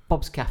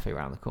Bob's Cafe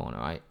around the corner,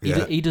 right?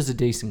 He does a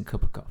decent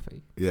cup of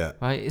coffee. Yeah.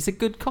 Right? It's a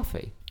good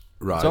coffee.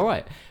 Right. It's all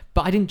right.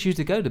 But I didn't choose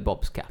to go to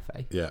Bob's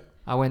Cafe. Yeah.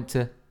 I went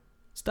to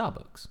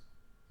Starbucks.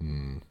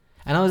 And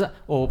I was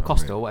or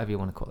Costa, or whatever you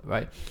want to call it,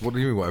 right? What do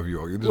you mean, whatever you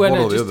want? There's one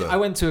or the other. I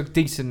went to a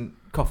decent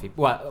coffee.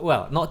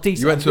 Well, not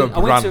decent. You went to a brand.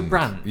 I went to a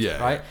brand,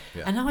 right?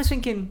 Yeah. And I was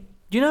thinking,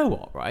 you know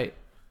what, right?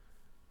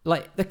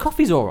 Like, the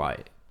coffee's all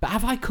right, but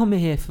have I come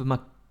here for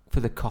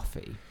the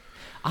coffee?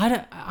 I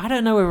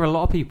don't know whether a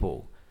lot of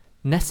people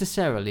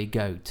necessarily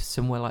go to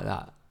somewhere like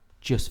that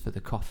just for the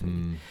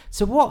coffee.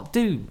 So what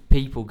do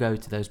people go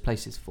to those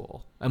places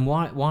for? And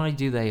why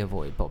do they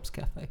avoid Bob's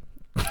Cafe?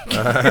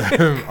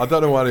 I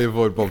don't know why they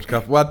avoid Bob's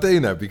Cafe. Well, I do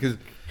know, because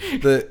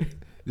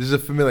there's a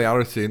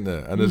familiarity in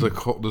there, and there's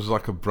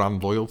like a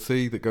brand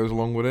loyalty that goes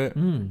along with it.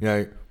 You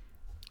know,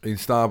 in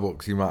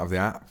Starbucks you might have the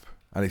app,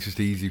 and it's just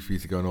easy for you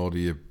to go and order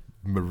your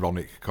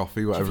moronic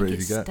coffee, whatever it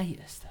is you get.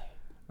 Status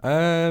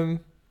though.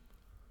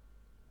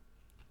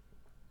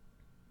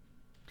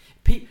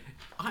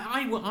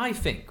 I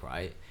think,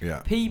 right?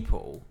 Yeah.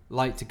 People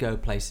like to go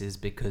places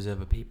because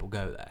other people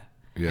go there.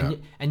 Yeah.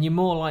 And you're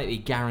more likely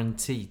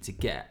guaranteed to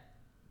get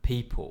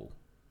people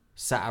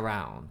sat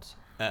around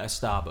at a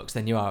Starbucks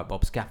than you are at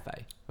Bob's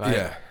Cafe, right?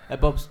 Yeah.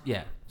 At Bob's,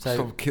 yeah.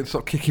 So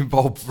stop kicking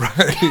Bob,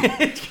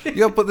 right?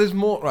 Yeah, but there's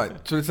more, right?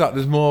 So it's that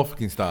there's more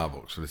fucking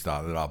Starbucks for the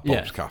start than our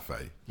Bob's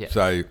Cafe. Yeah.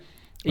 So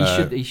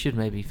he should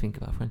maybe think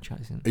about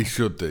franchising. He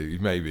should do,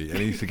 maybe, and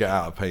he needs to get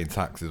out of paying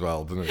tax as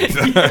well, doesn't he?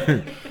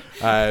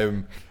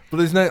 So, but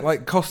there's no,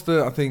 like,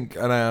 Costa, I think,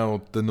 are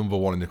now the number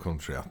one in the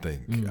country, I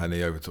think, and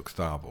they overtook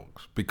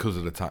Starbucks because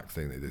of the tax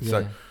thing they did. Yeah.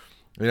 So,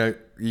 you know,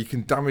 you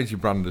can damage your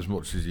brand as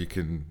much as you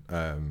can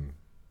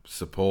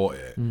support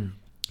it.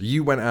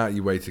 You went out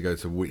your way to go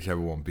to whichever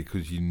one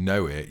because you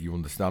know it, you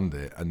understand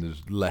it, and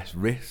there's less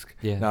risk.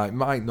 Yeah. Now, it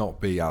might not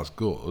be as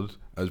good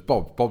as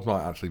Bob. Bob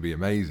might actually be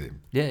amazing.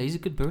 Yeah, he's a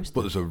good barista.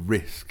 But there's a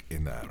risk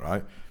in there,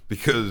 right?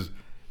 Because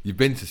you've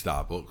been to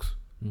Starbucks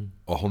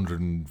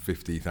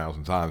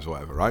 150,000 times or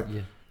whatever, right?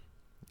 Yeah.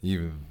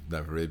 You've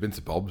never really been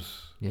to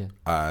Bob's. Yeah.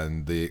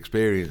 And the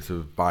experience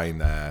of buying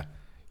there,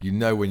 you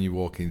know, when you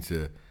walk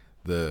into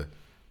the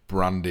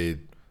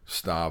branded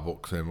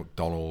Starbucks or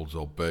McDonald's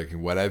or Burger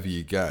King, wherever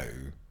you go,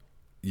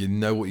 you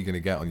know what you're going to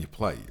get on your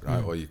plate,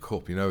 right? Or your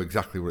cup. You know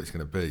exactly what it's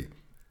going to be.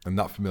 And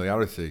that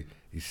familiarity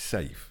is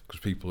safe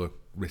because people are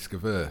risk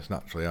averse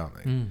naturally, aren't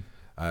they?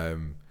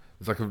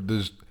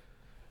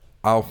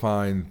 I'll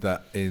find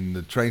that in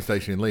the train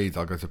station in Leeds,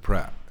 I'll go to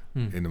Pret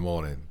in the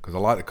morning because I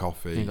like the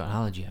coffee. You've got an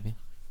allergy, have you?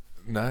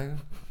 No.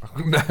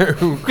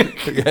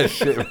 Yeah,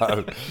 shit,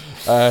 man.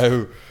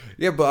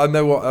 Yeah, but I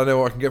know what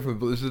I can get from it.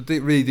 But there's a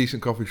really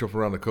decent coffee shop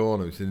around the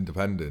corner. It's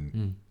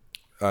independent,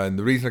 and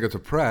the reason I go to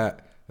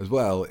Pret, as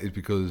well is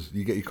because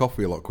you get your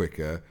coffee a lot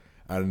quicker,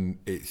 and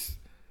it's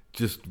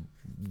just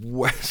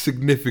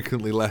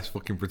significantly less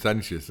fucking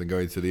pretentious than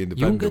going to the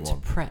independent one. You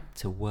wouldn't go to prep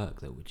to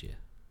work though, would you?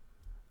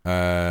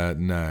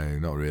 No,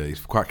 not really.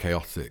 It's quite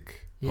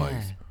chaotic.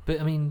 Yeah, but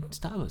I mean,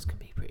 Starbucks can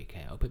be pretty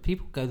chaotic. But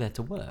people go there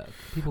to work.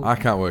 I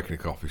can't work in a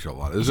coffee shop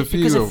like that. There's a few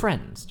because of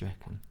friends. Do you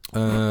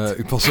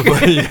reckon?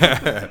 Possibly,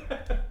 yeah.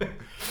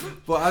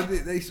 But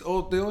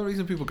the only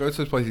reason people go to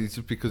those places is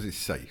just because it's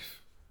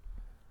safe,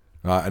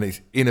 right? And it's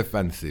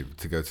inoffensive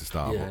to go to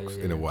Starbucks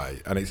in a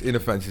way, and it's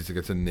inoffensive to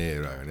go to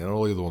Nero and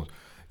all the other ones.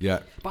 Yeah,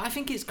 but I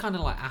think it's kind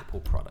of like Apple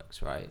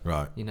products, right?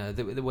 Right. You know,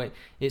 the way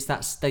it's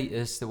that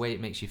status, the way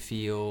it makes you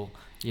feel.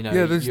 You know,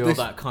 you're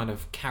that kind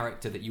of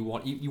character that you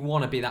want. You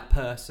want to be that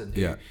person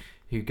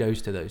who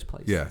goes to those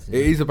places. Yeah,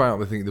 it is about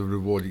the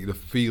reward, the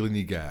feeling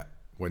you get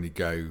when you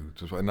go.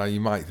 Now you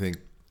might think,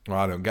 well,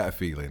 I don't get a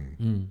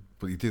feeling,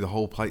 but you do the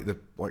whole plate.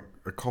 Like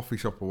a coffee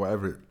shop or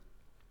whatever,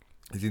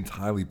 is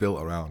entirely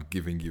built around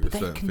giving you a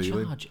certain feeling. They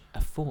can charge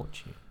a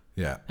fortune.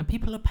 Yeah, and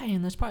people are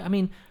paying this price. I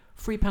mean,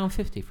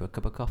 £3.50 for a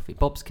cup of coffee.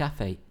 Bob's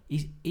Cafe.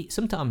 He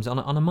sometimes on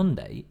a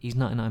Monday he's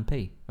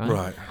 99p.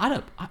 Right.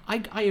 I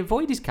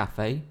avoid his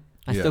cafe.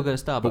 I still go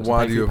to Starbucks. But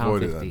why do you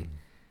avoid it then?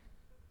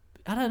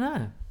 I don't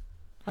know.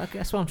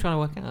 That's what I'm trying to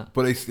work out.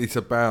 But it's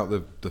about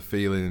the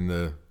feeling,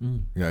 the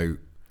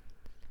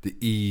the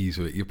ease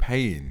of it. You're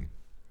paying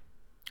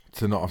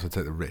to not have to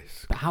take the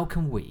risk. But how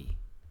can we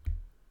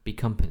be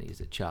companies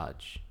that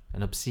charge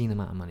an obscene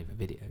amount of money for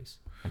videos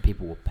and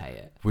people will pay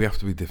it? We have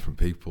to be different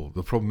people.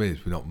 The problem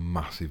is we're not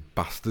massive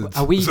bastards.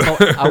 Are we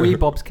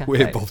Bob's Cafe?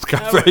 We're Bob's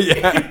Cafe.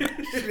 Yeah.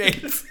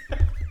 Shit.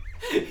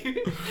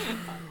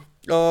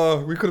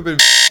 Oh, we could have been.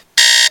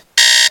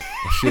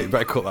 Oh, shit, you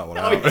better cut that one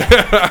out.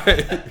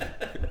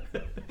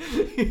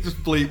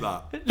 Just bleep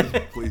that. Just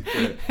bleep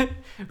it.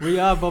 We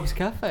are Bob's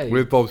Cafe.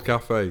 We're Bob's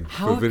Cafe.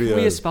 How for video. Can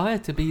we aspire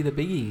to be the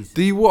biggies?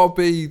 Do you want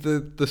to be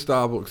the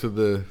Starbucks of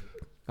the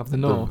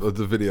North of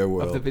the video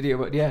world? Of the video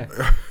world, yeah,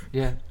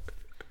 yeah.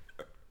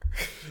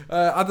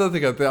 I don't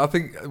think I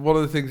think one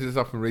of the things that's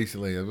happened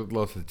recently, there's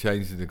lots of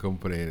changes in the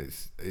company, and it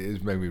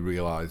has made me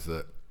realise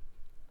that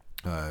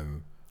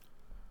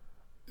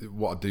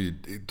what I do,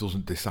 it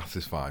doesn't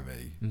dissatisfy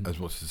me as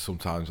much as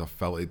sometimes I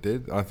felt it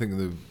did. I think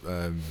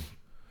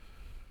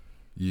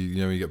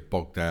you get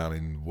bogged down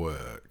in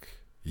work,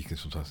 you can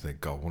sometimes think,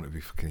 God, wouldn't it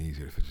be fucking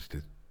easier if I just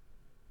did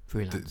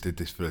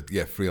this for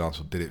freelance,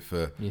 or did it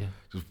for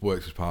just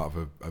works as part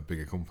of a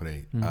bigger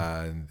company,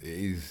 and it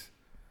is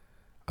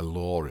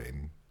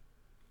alluring,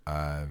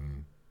 but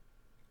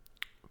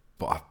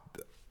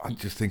I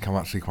just think I'm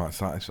actually quite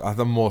satisfied.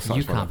 I'm more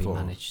satisfied. You can't be before.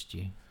 Managed,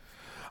 you.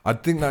 I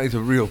think that is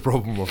a real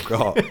problem I've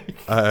got.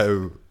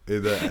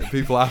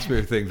 People ask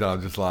me things and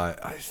I'm just like,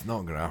 it's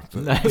not going to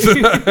happen. No.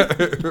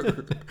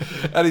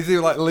 And it's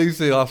even like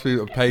Lucy asked me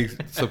to pay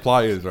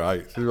suppliers,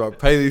 right? So she's like,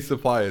 pay these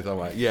suppliers. I'm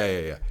like,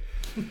 yeah.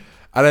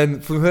 And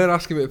then from her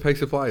asking me to pay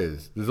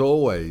suppliers, there's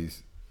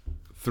always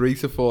 3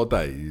 to 4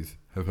 days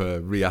of her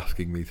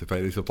re-asking me to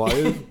pay these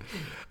suppliers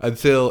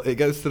until it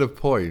gets to the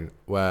point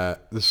where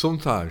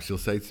sometimes she'll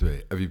say to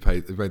me, have you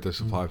made those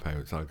supply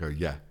payments? And I'll go,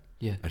 yeah.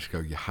 And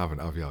she'll go, you haven't,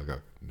 have you? I'll go,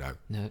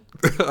 no.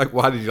 Like,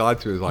 why did you lie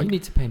to me? Like, you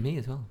need to pay me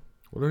as well.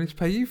 What do I need to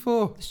pay you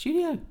for? The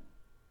studio.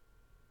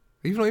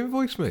 You've not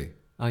invoiced me.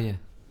 Oh, yeah.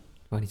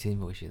 Well, I need to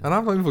invoice you then. And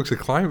I've not invoiced a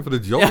client for the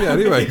job yet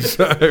anyway,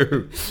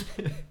 so...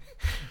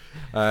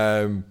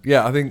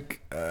 I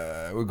think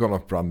we've gone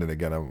off branding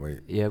again, haven't we?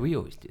 Yeah, we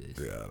always do this.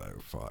 Yeah, no,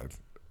 fine.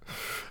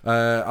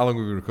 How long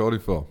have we been recording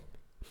for?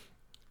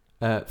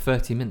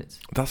 30 minutes.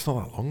 That's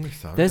not that long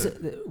this time.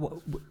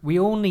 We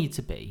all need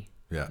to be...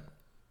 Yeah.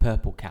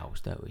 Purple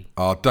cows, don't we?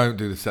 Oh, don't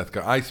do the Seth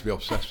Godin. I used to be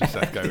obsessed with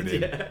Seth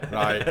Godin,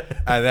 right?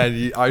 And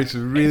then I used to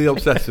be really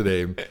obsessed with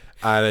him,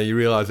 and then you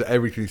realise that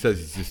everything he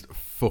says is just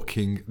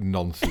fucking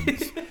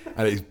nonsense,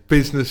 and it's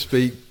business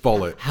speak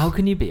bollocks. How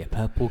can you be a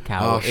purple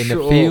cow in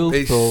the field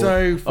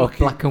of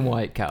black and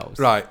white cows?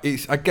 Right,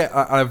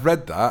 I've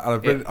read that,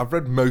 and I've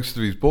read most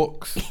of his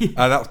books, and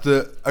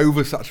after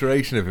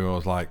oversaturation of him, I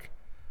was like,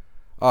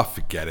 oh,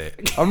 forget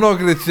it. I'm not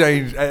going to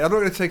change. I'm not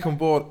going to take on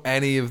board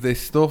any of this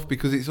stuff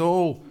because it's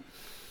all.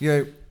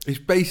 It's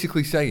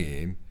basically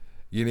saying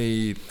you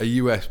need a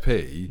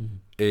USP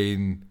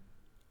in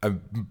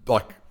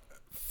like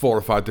 4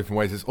 or 5 different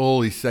ways. That's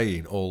all he's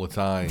saying all the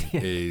time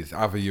is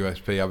have a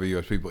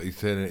USP, but he's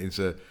turning it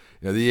into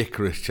the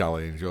Icarus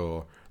challenge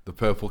or the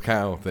purple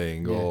cow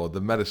thing or the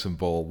medicine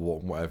ball,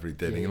 whatever he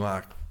did. And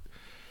I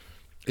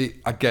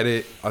get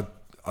it.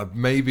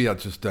 Maybe I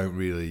just don't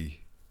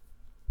really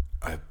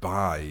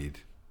abide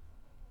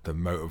the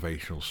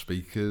motivational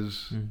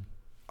speakers.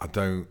 I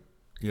don't.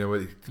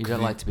 You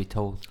don't like to be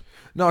told.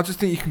 No, I just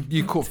think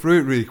you cut through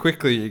it really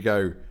quickly. You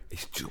go,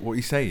 it's just what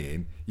you're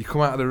saying. You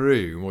come out of the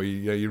room, or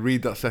you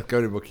read that Seth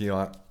Godin book, and you're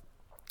like,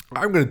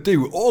 I'm going to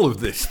do all of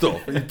this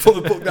stuff. And you put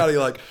the book down, and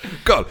you're like,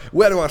 God,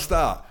 where do I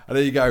start? And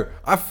then you go,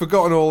 I've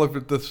forgotten all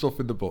of the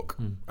stuff in the book,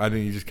 and then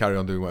you just carry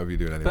on doing whatever you're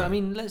doing anyway. But I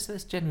mean,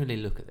 let's generally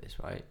look at this,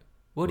 right?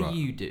 What do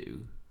you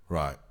do?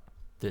 Right.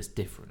 That's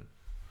different.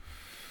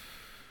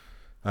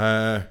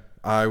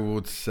 I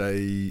would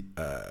say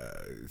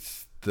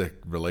it's the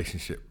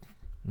relationship.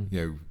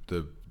 The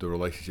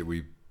relationship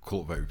we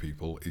cultivate with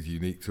people is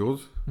unique to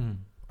us.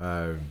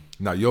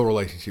 Now, your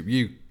relationship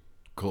you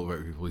cultivate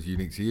with people is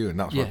unique to you, and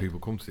that's why people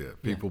come to you.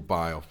 People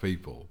buy off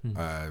people.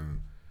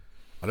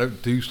 I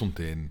don't do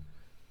something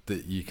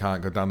that you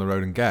can't go down the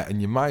road and get,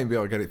 and you might be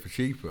able to get it for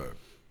cheaper,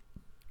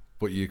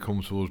 but you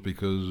come to us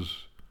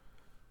because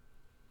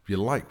you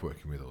like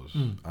working with us,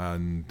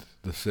 and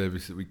the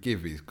service that we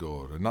give is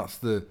good, and that's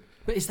the...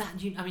 But is that...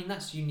 I mean,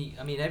 that's unique.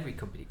 I mean, every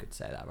company could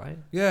say that, right?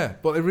 Yeah,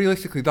 but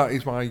realistically, that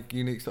is my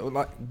unique stuff.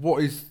 Like,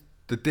 what is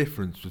the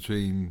difference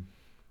between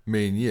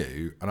me and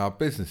you and our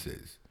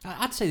businesses?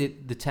 I'd say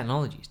that the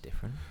technology is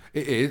different.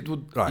 It is,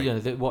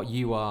 right. What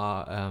you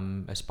are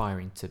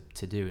aspiring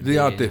to do. They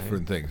are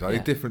different things,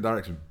 like different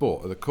directions.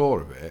 But at the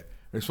core of it,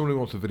 if somebody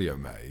wants a video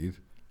made,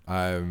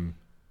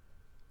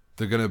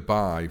 they're going to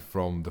buy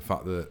from the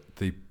fact that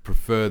they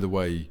prefer the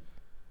way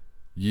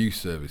you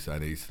service their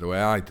needs to the way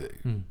I do.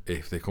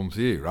 If they come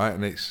to you, right?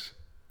 And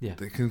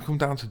it can come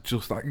down to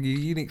just that. Your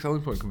unique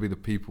selling point can be the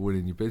people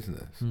within your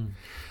business.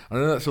 I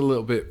know that's a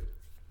little bit.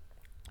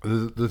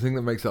 The thing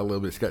that makes that a little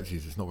bit sketchy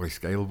is it's not very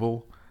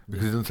scalable,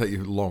 because it doesn't take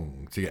you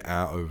long to get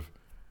out of,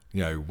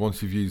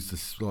 once you've used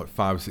this, like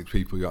 5 or 6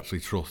 people you actually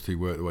trust who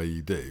work the way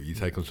you do, you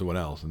take on someone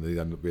else and they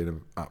end up being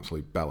an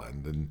absolute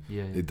bellend, and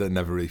it then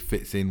never really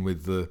fits in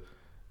with the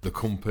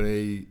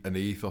company and the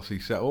ethos you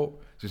set up.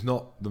 So it's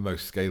not the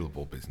most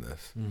scalable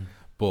business,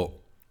 but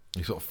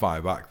you sort of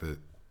fire back that,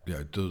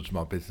 does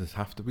my business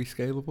have to be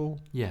scalable?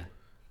 Yeah.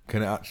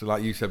 Can it actually,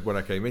 like you said when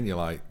I came in, you're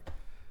like,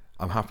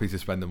 I'm happy to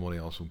spend the money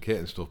on some kit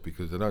and stuff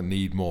because I don't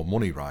need more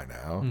money right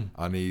now.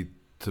 I need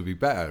to be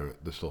better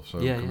at the stuff, so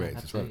I'm committed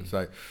to spend.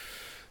 So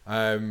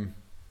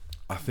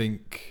I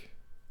think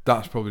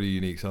that's probably a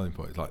unique selling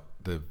point. It's like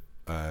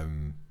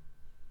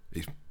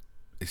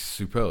it's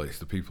superb. It's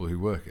the people who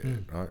work at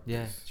it, right?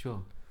 Yeah,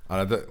 sure.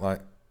 And I don't like.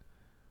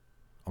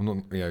 I'm not.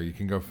 You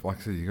can go. Like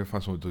I said, you can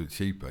find someone to do it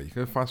cheaper. You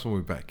can find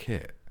someone with better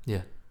kit.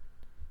 Yeah.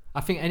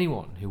 I think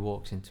anyone who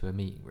walks into a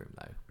meeting room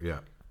though,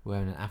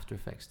 wearing an After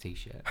Effects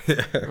t-shirt,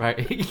 right?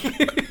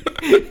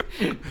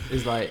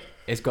 It's like,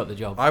 it's got the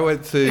job. I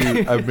went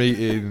to a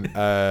meeting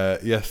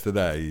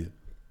yesterday.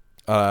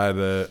 I had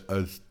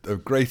a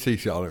grey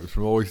t-shirt on it. It was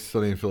from Always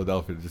Sunny in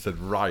Philadelphia. It just said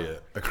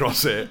Riot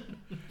across it.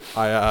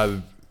 I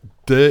had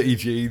dirty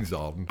jeans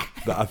on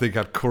that I think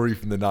had curry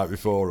from the night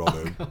before on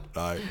them.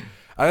 Right?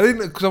 I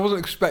didn't, because I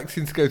wasn't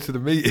expecting to go to the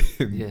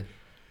meeting. Yeah.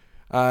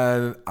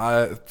 And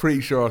I'm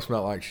pretty sure I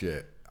smelled like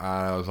shit. And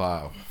I was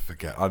like, oh,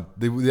 forget.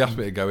 They asked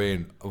me to go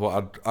in.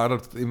 But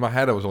in my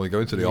head, I was only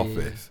going to the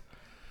office.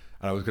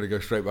 And I was going to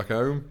go straight back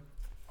home.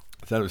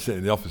 So I was sitting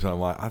in the office and I'm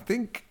like, I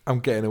think I'm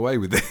getting away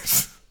with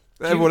this.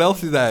 Everyone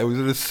else is there. It was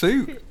in a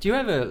suit. Do you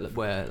ever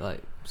wear,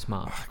 like,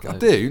 smart clothes? I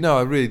do. No,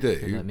 I really do.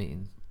 In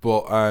meetings?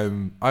 But I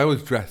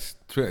always dress,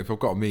 if I've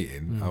got a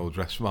meeting, I will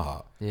dress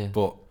smart. Yeah.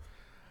 But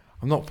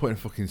I'm not putting a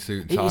fucking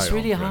suit and tie on. It's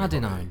really hard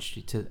in Orange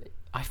Street to...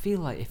 I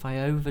feel like if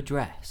I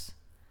overdress...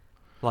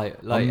 Like,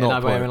 and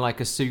I'm wearing like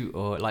a suit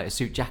or like a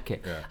suit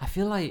jacket. Yeah. I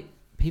feel like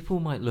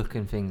people might look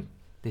and think,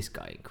 this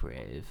guy ain't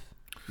creative.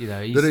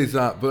 There is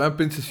that, but I've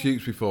been to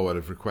shoots before where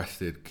they've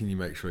requested, can you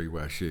make sure you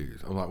wear shoes?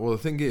 I'm like, well, the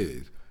thing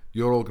is,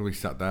 you're all going to be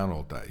sat down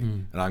all day,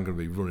 and I'm going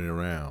to be running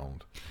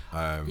around,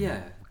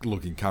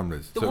 looking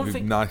cameras. So it'd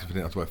be nice if I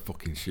didn't have to wear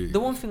fucking shoes. The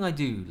one thing I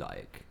do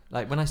like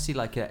when I see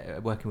like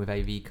working with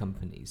AV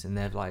companies and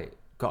they've like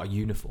got a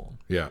uniform,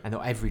 and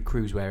every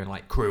crew's wearing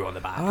like crew on the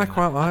back. I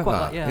quite like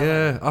that.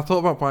 Yeah, I thought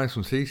about buying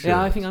some t-shirts. Yeah,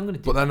 I think I'm going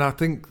to do. But then I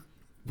think,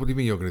 what do you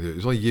mean you're going to do it?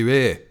 It's only you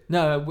here.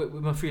 No, with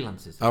my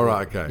freelancers. Oh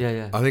right, okay.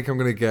 Yeah. I think I'm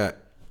going to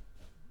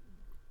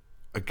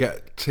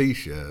get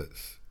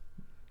t-shirts,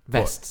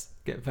 vests.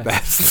 Get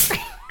vests.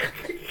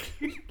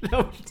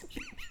 No.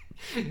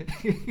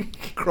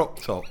 Crop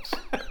tops.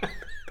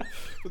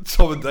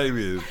 Tom and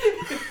Damien.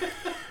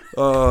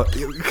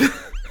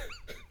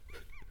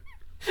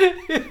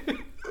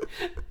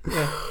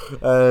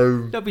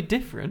 That'll be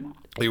different.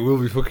 It will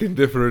be fucking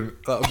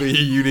different. That'll be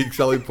a unique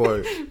selling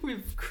point.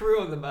 With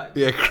crew on the back.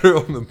 Yeah, crew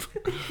on the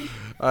back.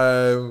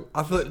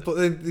 I thought, but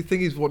then the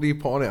thing is, what do you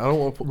put on it? I don't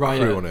want to put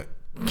crew on it.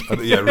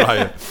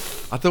 Riot.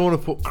 I don't want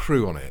to put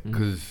crew on it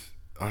because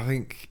I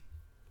think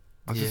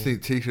I just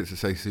think t-shirts that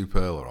say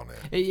Superla on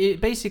it.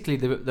 Basically,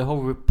 the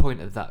whole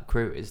point of that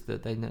crew is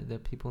that they know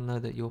that people know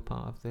that you're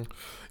part of the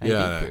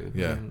AV crew.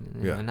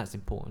 And that's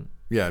important.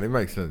 Yeah, and it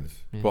makes sense.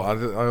 Yeah. But I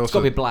also, it's got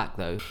to be black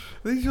though.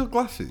 Are these your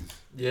glasses?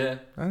 Yeah.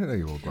 I didn't know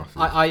you wore glasses.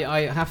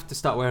 I have to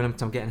start wearing them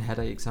because I'm getting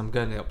headaches. I'm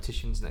going to the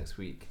opticians next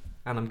week,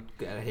 and I'm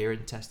getting a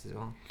hearing test as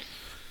well.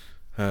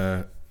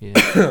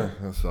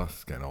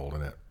 That's getting old,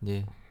 isn't it?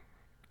 Yeah.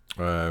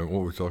 What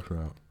were we talking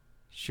about?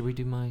 Should we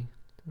do my?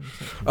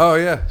 Oh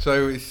yeah,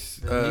 so it's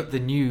the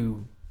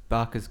new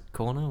Barker's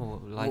Corner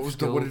or life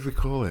skills. What did we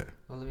call it?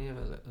 Well, let me have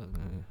a look.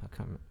 I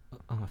can't remember.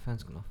 Oh, my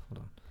phone's gone off. Hold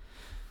on.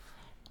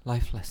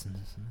 Life lessons,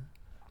 isn't it?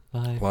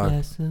 Life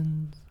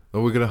lessons.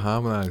 Oh, we're gonna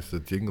harmonise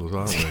the jingles,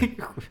 aren't we?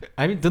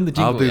 I haven't done the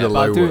jingle. I'll do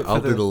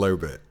the low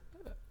bit.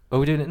 Are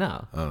we doing it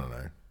now? I don't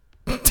know.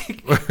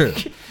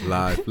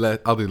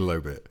 I'll do the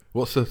low bit.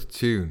 What's the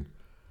tune?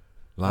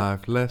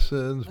 Life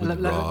lessons with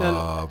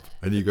Rob.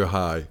 And you go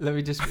high. Let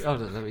me just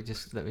hold on. Let me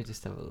just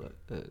have a look.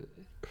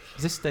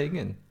 Is this staying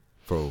in?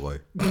 Probably.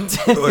 Well,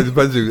 it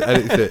depends who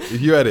edits it.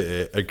 If you edit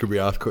it and can be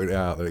asked cutting it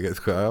out, then it gets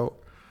cut out.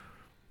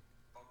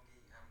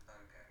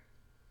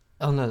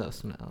 Oh no, that was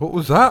something else. What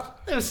was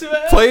that? That was something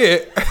else. Play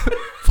it.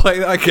 Play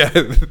that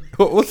again.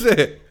 What was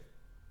it?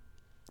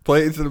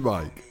 Play it into the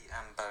mic.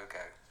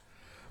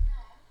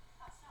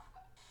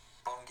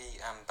 Bongi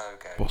and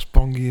Bogo. What's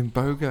Bongi and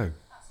Bogo?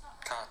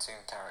 Cartoon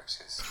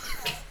characters.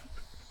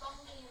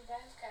 Bongi and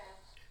Bogo.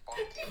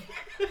 Bongi and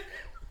Bogo.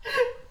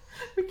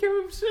 We came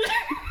up soon.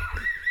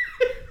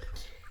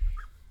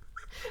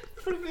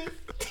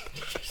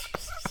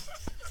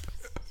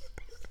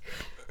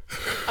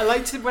 I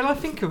like to, when I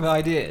think of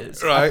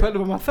ideas, I put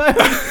them on my phone.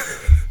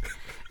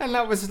 And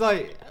that was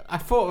like, I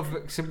thought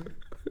of some.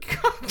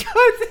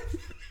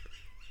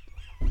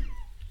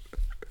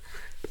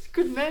 It's a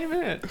good name,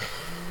 isn't it?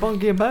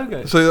 Bongi and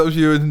Bogo. So that was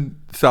you and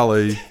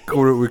Sally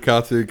coming up with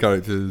cartoon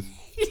characters.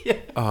 Yeah.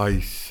 Oh,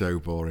 he's so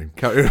boring.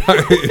 Carry on.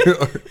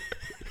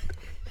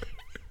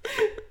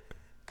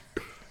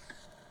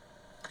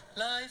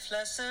 Life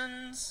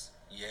lessons.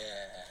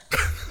 Yeah.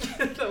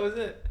 That was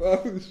it.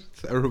 That was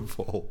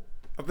terrible.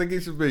 I think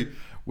it should be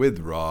with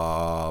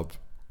Rob.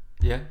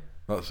 Yeah.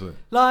 That's it.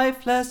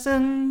 Life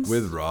lessons.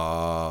 With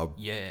Rob.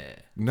 Yeah.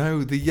 No,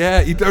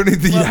 you don't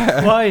need the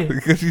yeah. Why?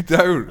 Because you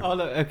don't. Oh,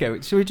 look,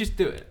 okay, shall we just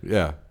do it?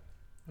 Yeah.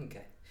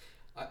 Okay.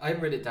 I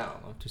read it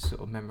down. I've just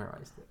sort of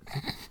memorised it.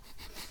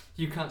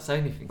 You can't say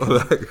anything.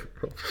 I'm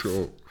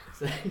sure.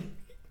 So,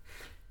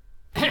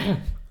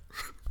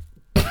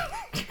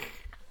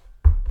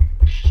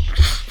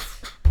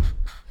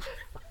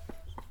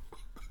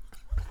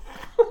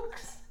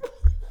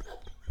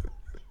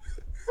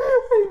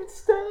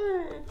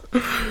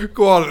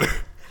 Go on.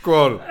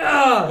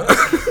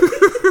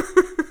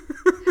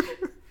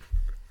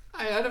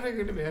 I don't think we're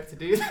going to be able to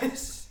do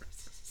this.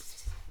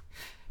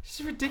 This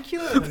is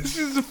ridiculous. This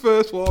is the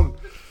first one.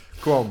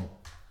 Go on.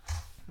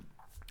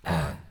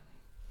 Why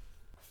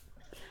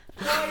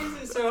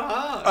is it so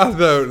hard? I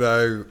don't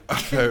know.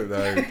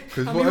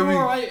 Because I'll be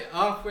alright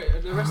halfway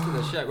the rest of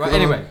the show. Right,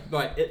 anyway,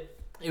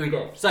 here we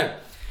go. So,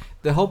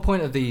 the whole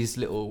point of these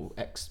little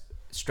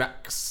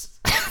extracts...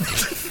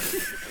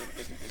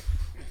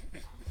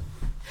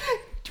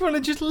 Do you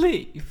want to just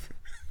leave?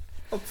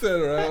 I'll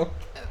turn around.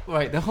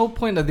 Right, the whole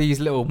point of these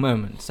little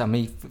moments, I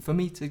mean, for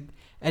me to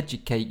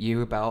educate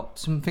you about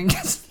some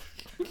things.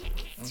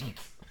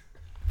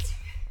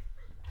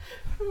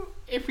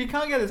 If we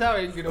can't get this out,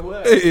 it ain't gonna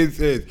work. It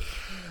is.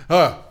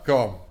 Go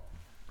on.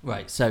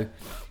 Right, so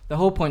the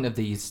whole point of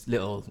these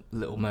little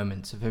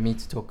moments are for me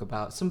to talk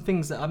about some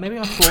things that maybe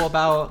I've thought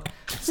about.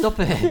 Stop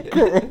it.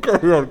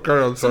 Carry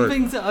on. Some Sorry.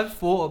 things that I've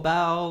thought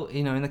about,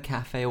 in the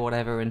cafe or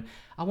whatever, and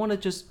I want to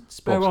just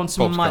spur Bob's- on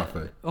some Bob's of my.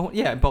 Cafe. Oh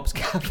yeah, Bob's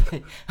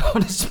Cafe. I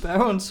want to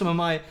spur on some of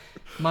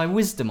my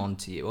wisdom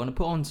onto you. I want to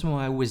put on some of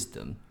my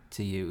wisdom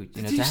to you.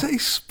 Did you say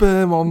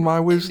sperm on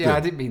my wisdom? Yeah, I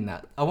didn't mean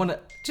that. I want to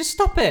just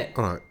stop it.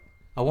 All right.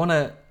 I want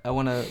to.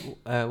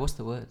 What's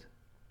the word?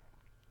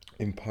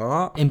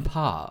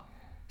 Impart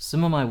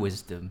some of my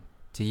wisdom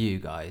to you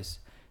guys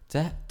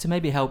to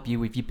maybe help you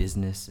with your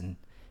business and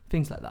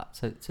things like that.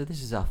 So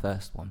this is our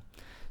first one.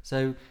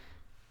 So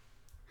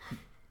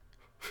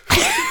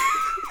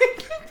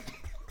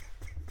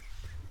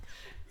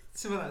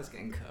some of that's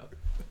getting cut.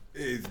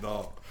 It is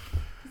not.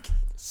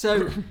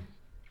 So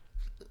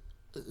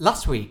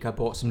last week I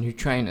bought some new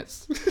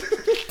trainers.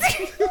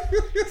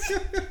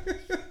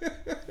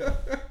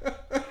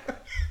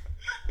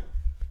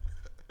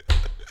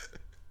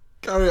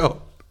 Carry on.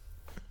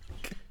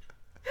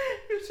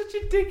 You're such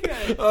a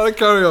dickhead. Oh,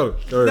 carry on.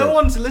 No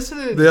one's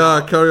listening. They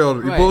are. Carry on.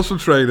 You Right. bought some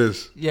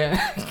trainers. Yeah.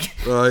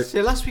 Right.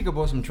 So last week I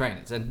bought some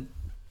trainers and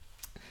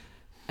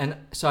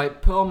so I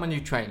put on my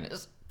new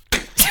trainers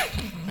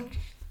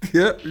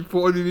Yeah, you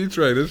put on your new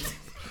trainers.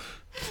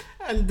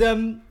 and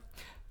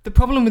the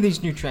problem with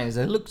these new trainers,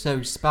 they look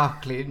so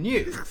sparkly and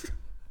new.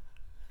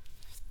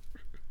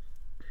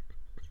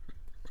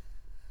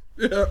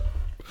 Yeah.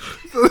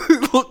 So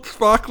it looks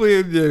sparkly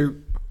and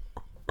new.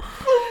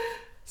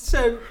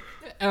 So,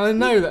 and I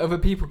know that other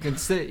people can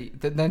see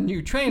that they're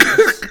new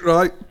trainers.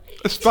 Right.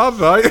 It's bad,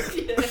 right?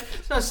 Yeah.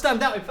 So I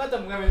stand out in front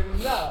of them wearing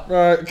them now.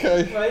 Right,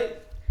 okay. Right?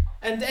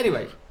 And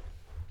anyway,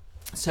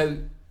 so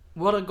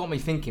what it got me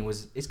thinking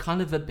was it's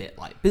kind of a bit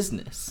like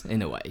business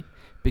in a way.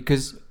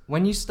 Because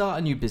when you start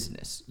a new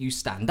business, you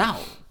stand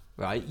out,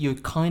 right? You're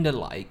kind of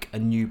like a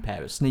new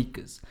pair of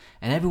sneakers.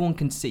 And everyone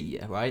can see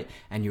you, right?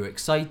 And you're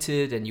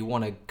excited and you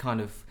want to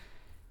kind of,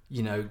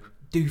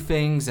 do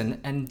things and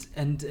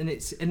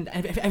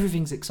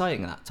everything's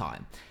exciting at that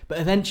time. But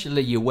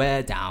eventually you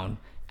wear down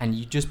and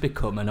you just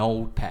become an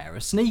old pair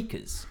of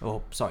sneakers,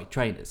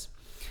 trainers.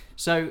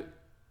 So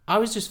I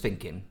was just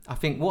thinking, I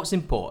think what's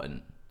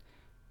important,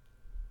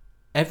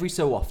 every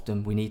so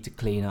often we need to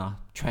clean our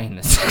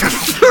trainers.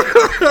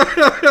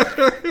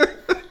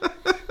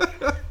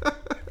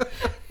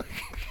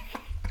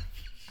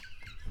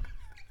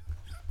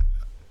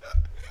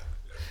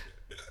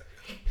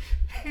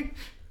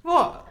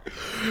 What?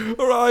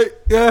 All right.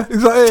 Yeah.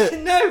 Is that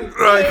it? No.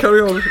 Right.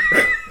 Carry on.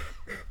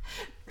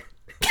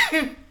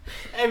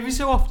 Every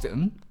so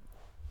often,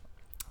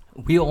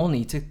 we all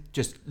need to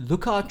just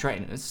look at our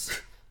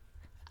trainers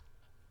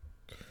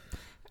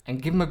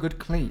and give them a good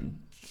clean.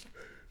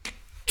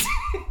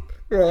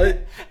 Right.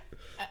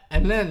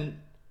 And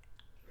then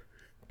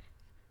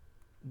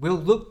we'll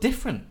look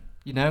different,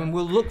 and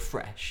we'll look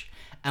fresh,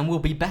 and we'll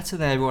be better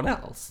than everyone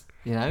else,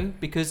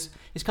 because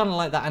it's kind of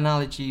like that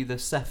analogy, the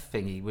Seth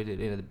thingy, with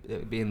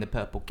it being the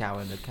purple cow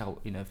and the cow,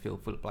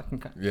 field full of black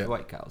and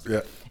white cows.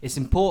 Yeah. It's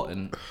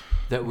important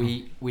that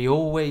we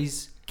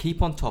always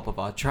keep on top of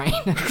our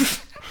trainers.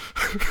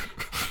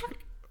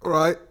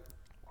 Right.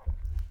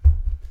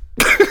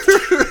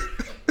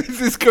 Is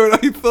this going how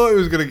you thought it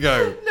was going to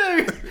go?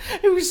 No,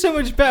 it was so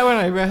much better when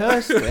I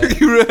rehearsed it.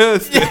 You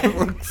rehearsed it,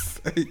 for fuck's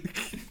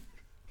sake.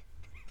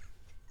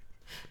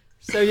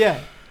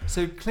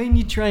 So clean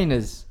your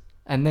trainers,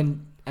 and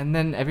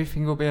then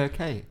everything will be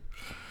okay.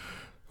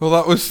 Well,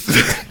 that was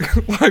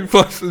Life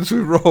Lessons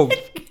with Rob.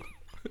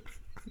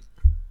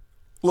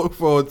 Look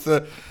forward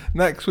to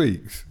next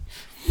week's.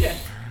 Yeah.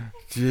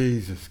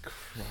 Jesus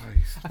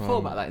Christ. I thought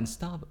about that in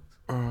Starbucks.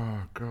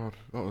 Oh, God.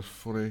 That was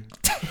funny.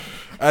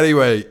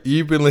 Anyway,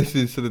 you've been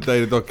listening to the Day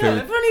the Dog Came.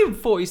 I've only been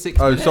 46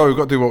 Oh, minutes. sorry. We've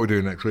got to do what we're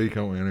doing next week,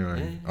 haven't we,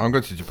 anyway? Yeah. I'm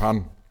going to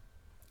Japan.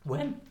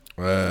 When?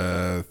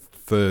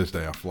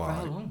 Thursday, I fly.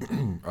 How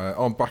long?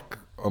 I'm back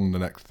on the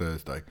next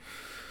Thursday.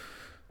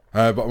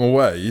 But I'm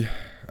away.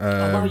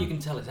 Well, you can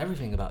tell us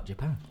everything about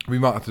Japan. We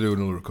might have to do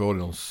another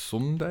recording on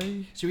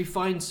Sunday. Should we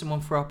find someone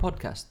for our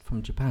podcast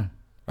from Japan?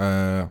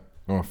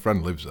 Well, my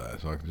friend lives there,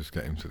 so I can just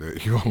get him to do it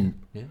if you want.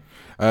 Yeah.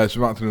 So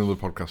we might have to do another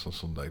podcast on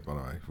Sunday, by the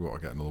way, if we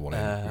want to get another one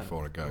in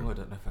before I go. I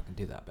don't know if I can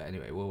do that, but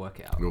anyway, we'll work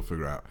it out. We'll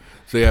figure it out.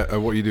 So yeah,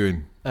 what are you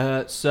doing?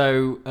 Oh,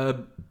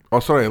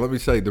 sorry, let me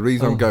say, the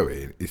reason I'm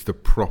going is to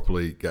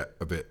properly get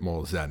a bit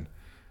more zen.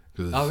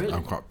 Because really?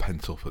 I'm quite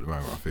pent up at the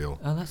moment, I feel.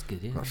 Oh, that's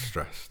good, yeah. Quite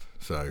stressed.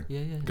 So,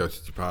 yeah. go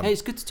to Japan. Hey,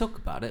 it's good to talk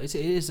about it. It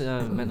is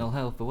Mental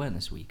Health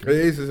Awareness Week. It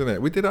is, isn't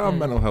it? We did our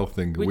mental health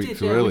thing a week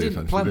too early, we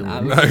didn't essentially,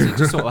 plan didn't that. we? It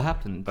just sort of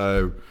happened.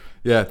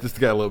 Yeah, just to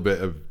get a little bit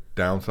of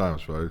downtime, I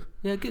suppose.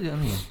 Yeah, good. I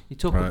mean, you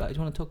talk about it. Do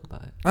you want to talk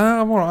about it?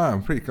 I'm alright.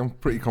 I'm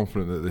pretty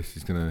confident that this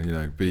is going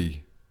to,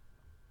 be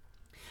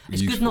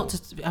It's useful. good not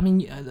to. I mean,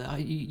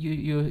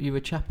 you're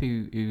a chap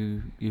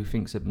who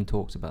thinks of and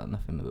talks about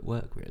nothing but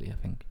work, really. I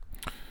think.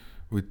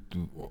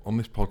 On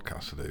this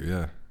podcast, I do,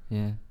 yeah.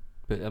 Yeah,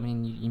 but I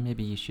mean,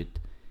 maybe you should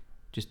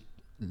just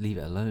leave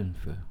it alone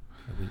for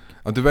a week.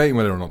 I'm debating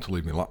whether or not to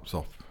leave my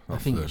laptop. I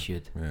think you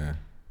should. Yeah.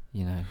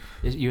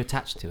 You're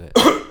attached to it.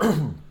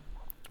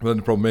 But then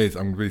the problem is,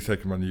 I'm going to be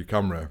taking my new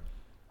camera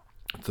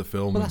to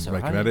film and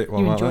make an edit.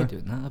 You enjoy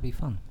doing that. That'll be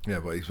fun. Yeah,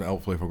 but it's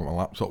helpful if I've got my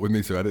laptop with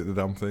me to edit the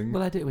damn thing.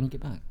 Well, I do it when you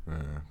get back.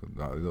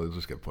 Yeah, it'll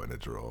just get put in a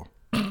drawer.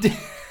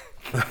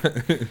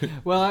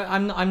 Well,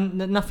 I'm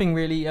nothing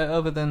really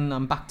other than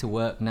I'm back to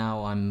work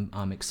now.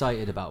 I'm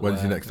excited about When's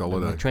work. your next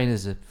holiday? My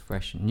trainers are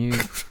fresh and new,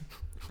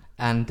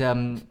 and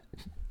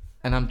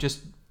I'm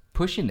just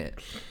pushing it.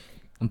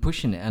 I'm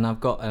pushing it, and I've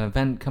got an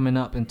event coming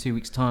up in 2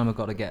 weeks' time. I've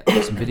got to get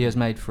some videos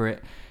made for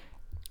it.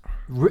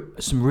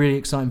 Some really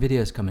exciting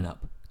videos coming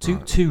up.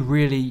 Two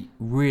really,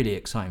 really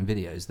exciting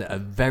videos that are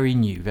very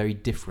new, very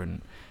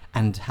different,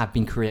 and have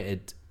been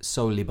created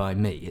solely by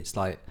me. It's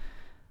like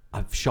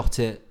I've shot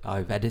it,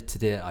 I've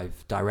edited it,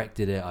 I've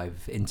directed it,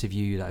 I've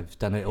interviewed, I've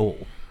done it all.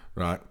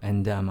 Right.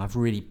 And I've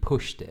really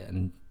pushed it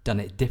and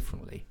done it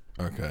differently.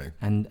 Okay.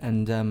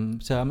 And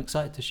so I'm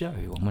excited to show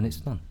everyone when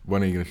it's done.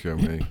 When are you going to show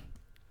me?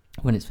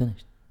 When it's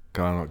finished.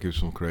 Can I not give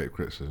some creative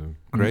criticism?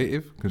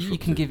 Creative? Constructive? You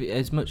can give it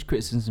as much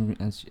criticism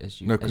as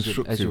you. No, as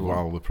constructive you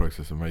while the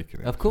process of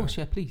making it. Of course,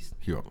 yeah, please.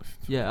 You won't listen.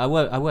 Yeah, I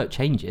won't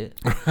change it,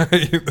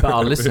 but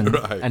I'll listen,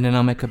 right. and then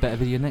I'll make a better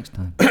video next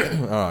time.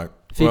 All right.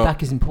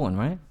 Feedback is important,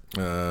 right?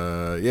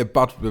 Yeah,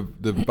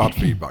 the bad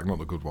feedback, not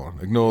the good one.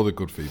 Ignore the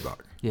good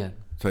feedback. Yeah.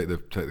 Take the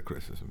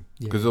criticism,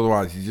 Yeah. because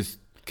otherwise you're just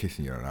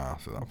kissing your own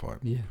ass at that point.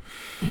 Yeah.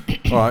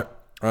 All right.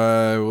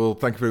 Well,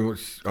 thank you very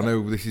much. I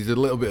know this is a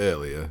little bit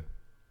earlier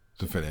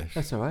to finish.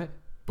 That's all right.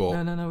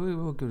 But no,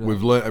 we're good.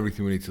 We've learnt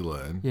everything we need to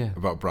learn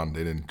about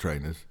branding and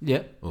trainers.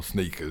 Yeah. Or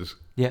sneakers.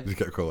 Yeah. As you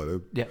kept calling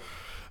them. Yeah.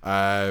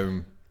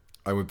 And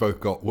we've both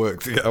got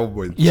work to get on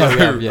with. Yeah,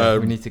 so,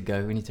 we need to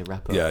go. We need to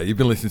wrap up. Yeah, you've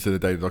been listening to the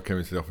Day the Dog Came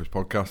Into the Office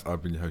podcast.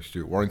 I've been your host,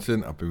 Stuart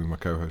Warrington. I've been with my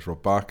co-host,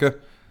 Rob Barker.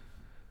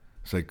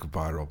 Say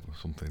goodbye, Rob, or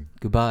something.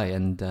 Goodbye,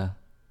 and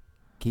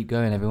keep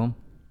going, everyone.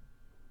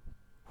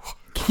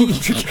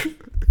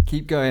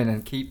 Keep going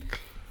and keep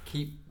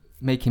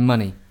making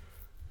money.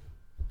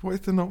 What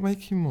if they're not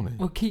making money?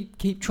 Well,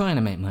 keep trying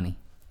to make money.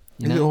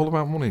 Is it all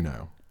about money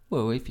now?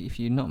 Well, if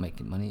you're not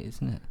making money,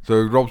 isn't it?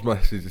 So Rob's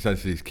message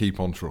essentially is keep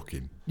on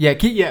trucking. Yeah,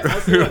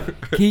 that's it.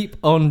 Keep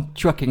on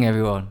trucking,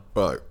 everyone.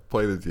 Right,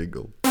 play the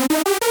jingle.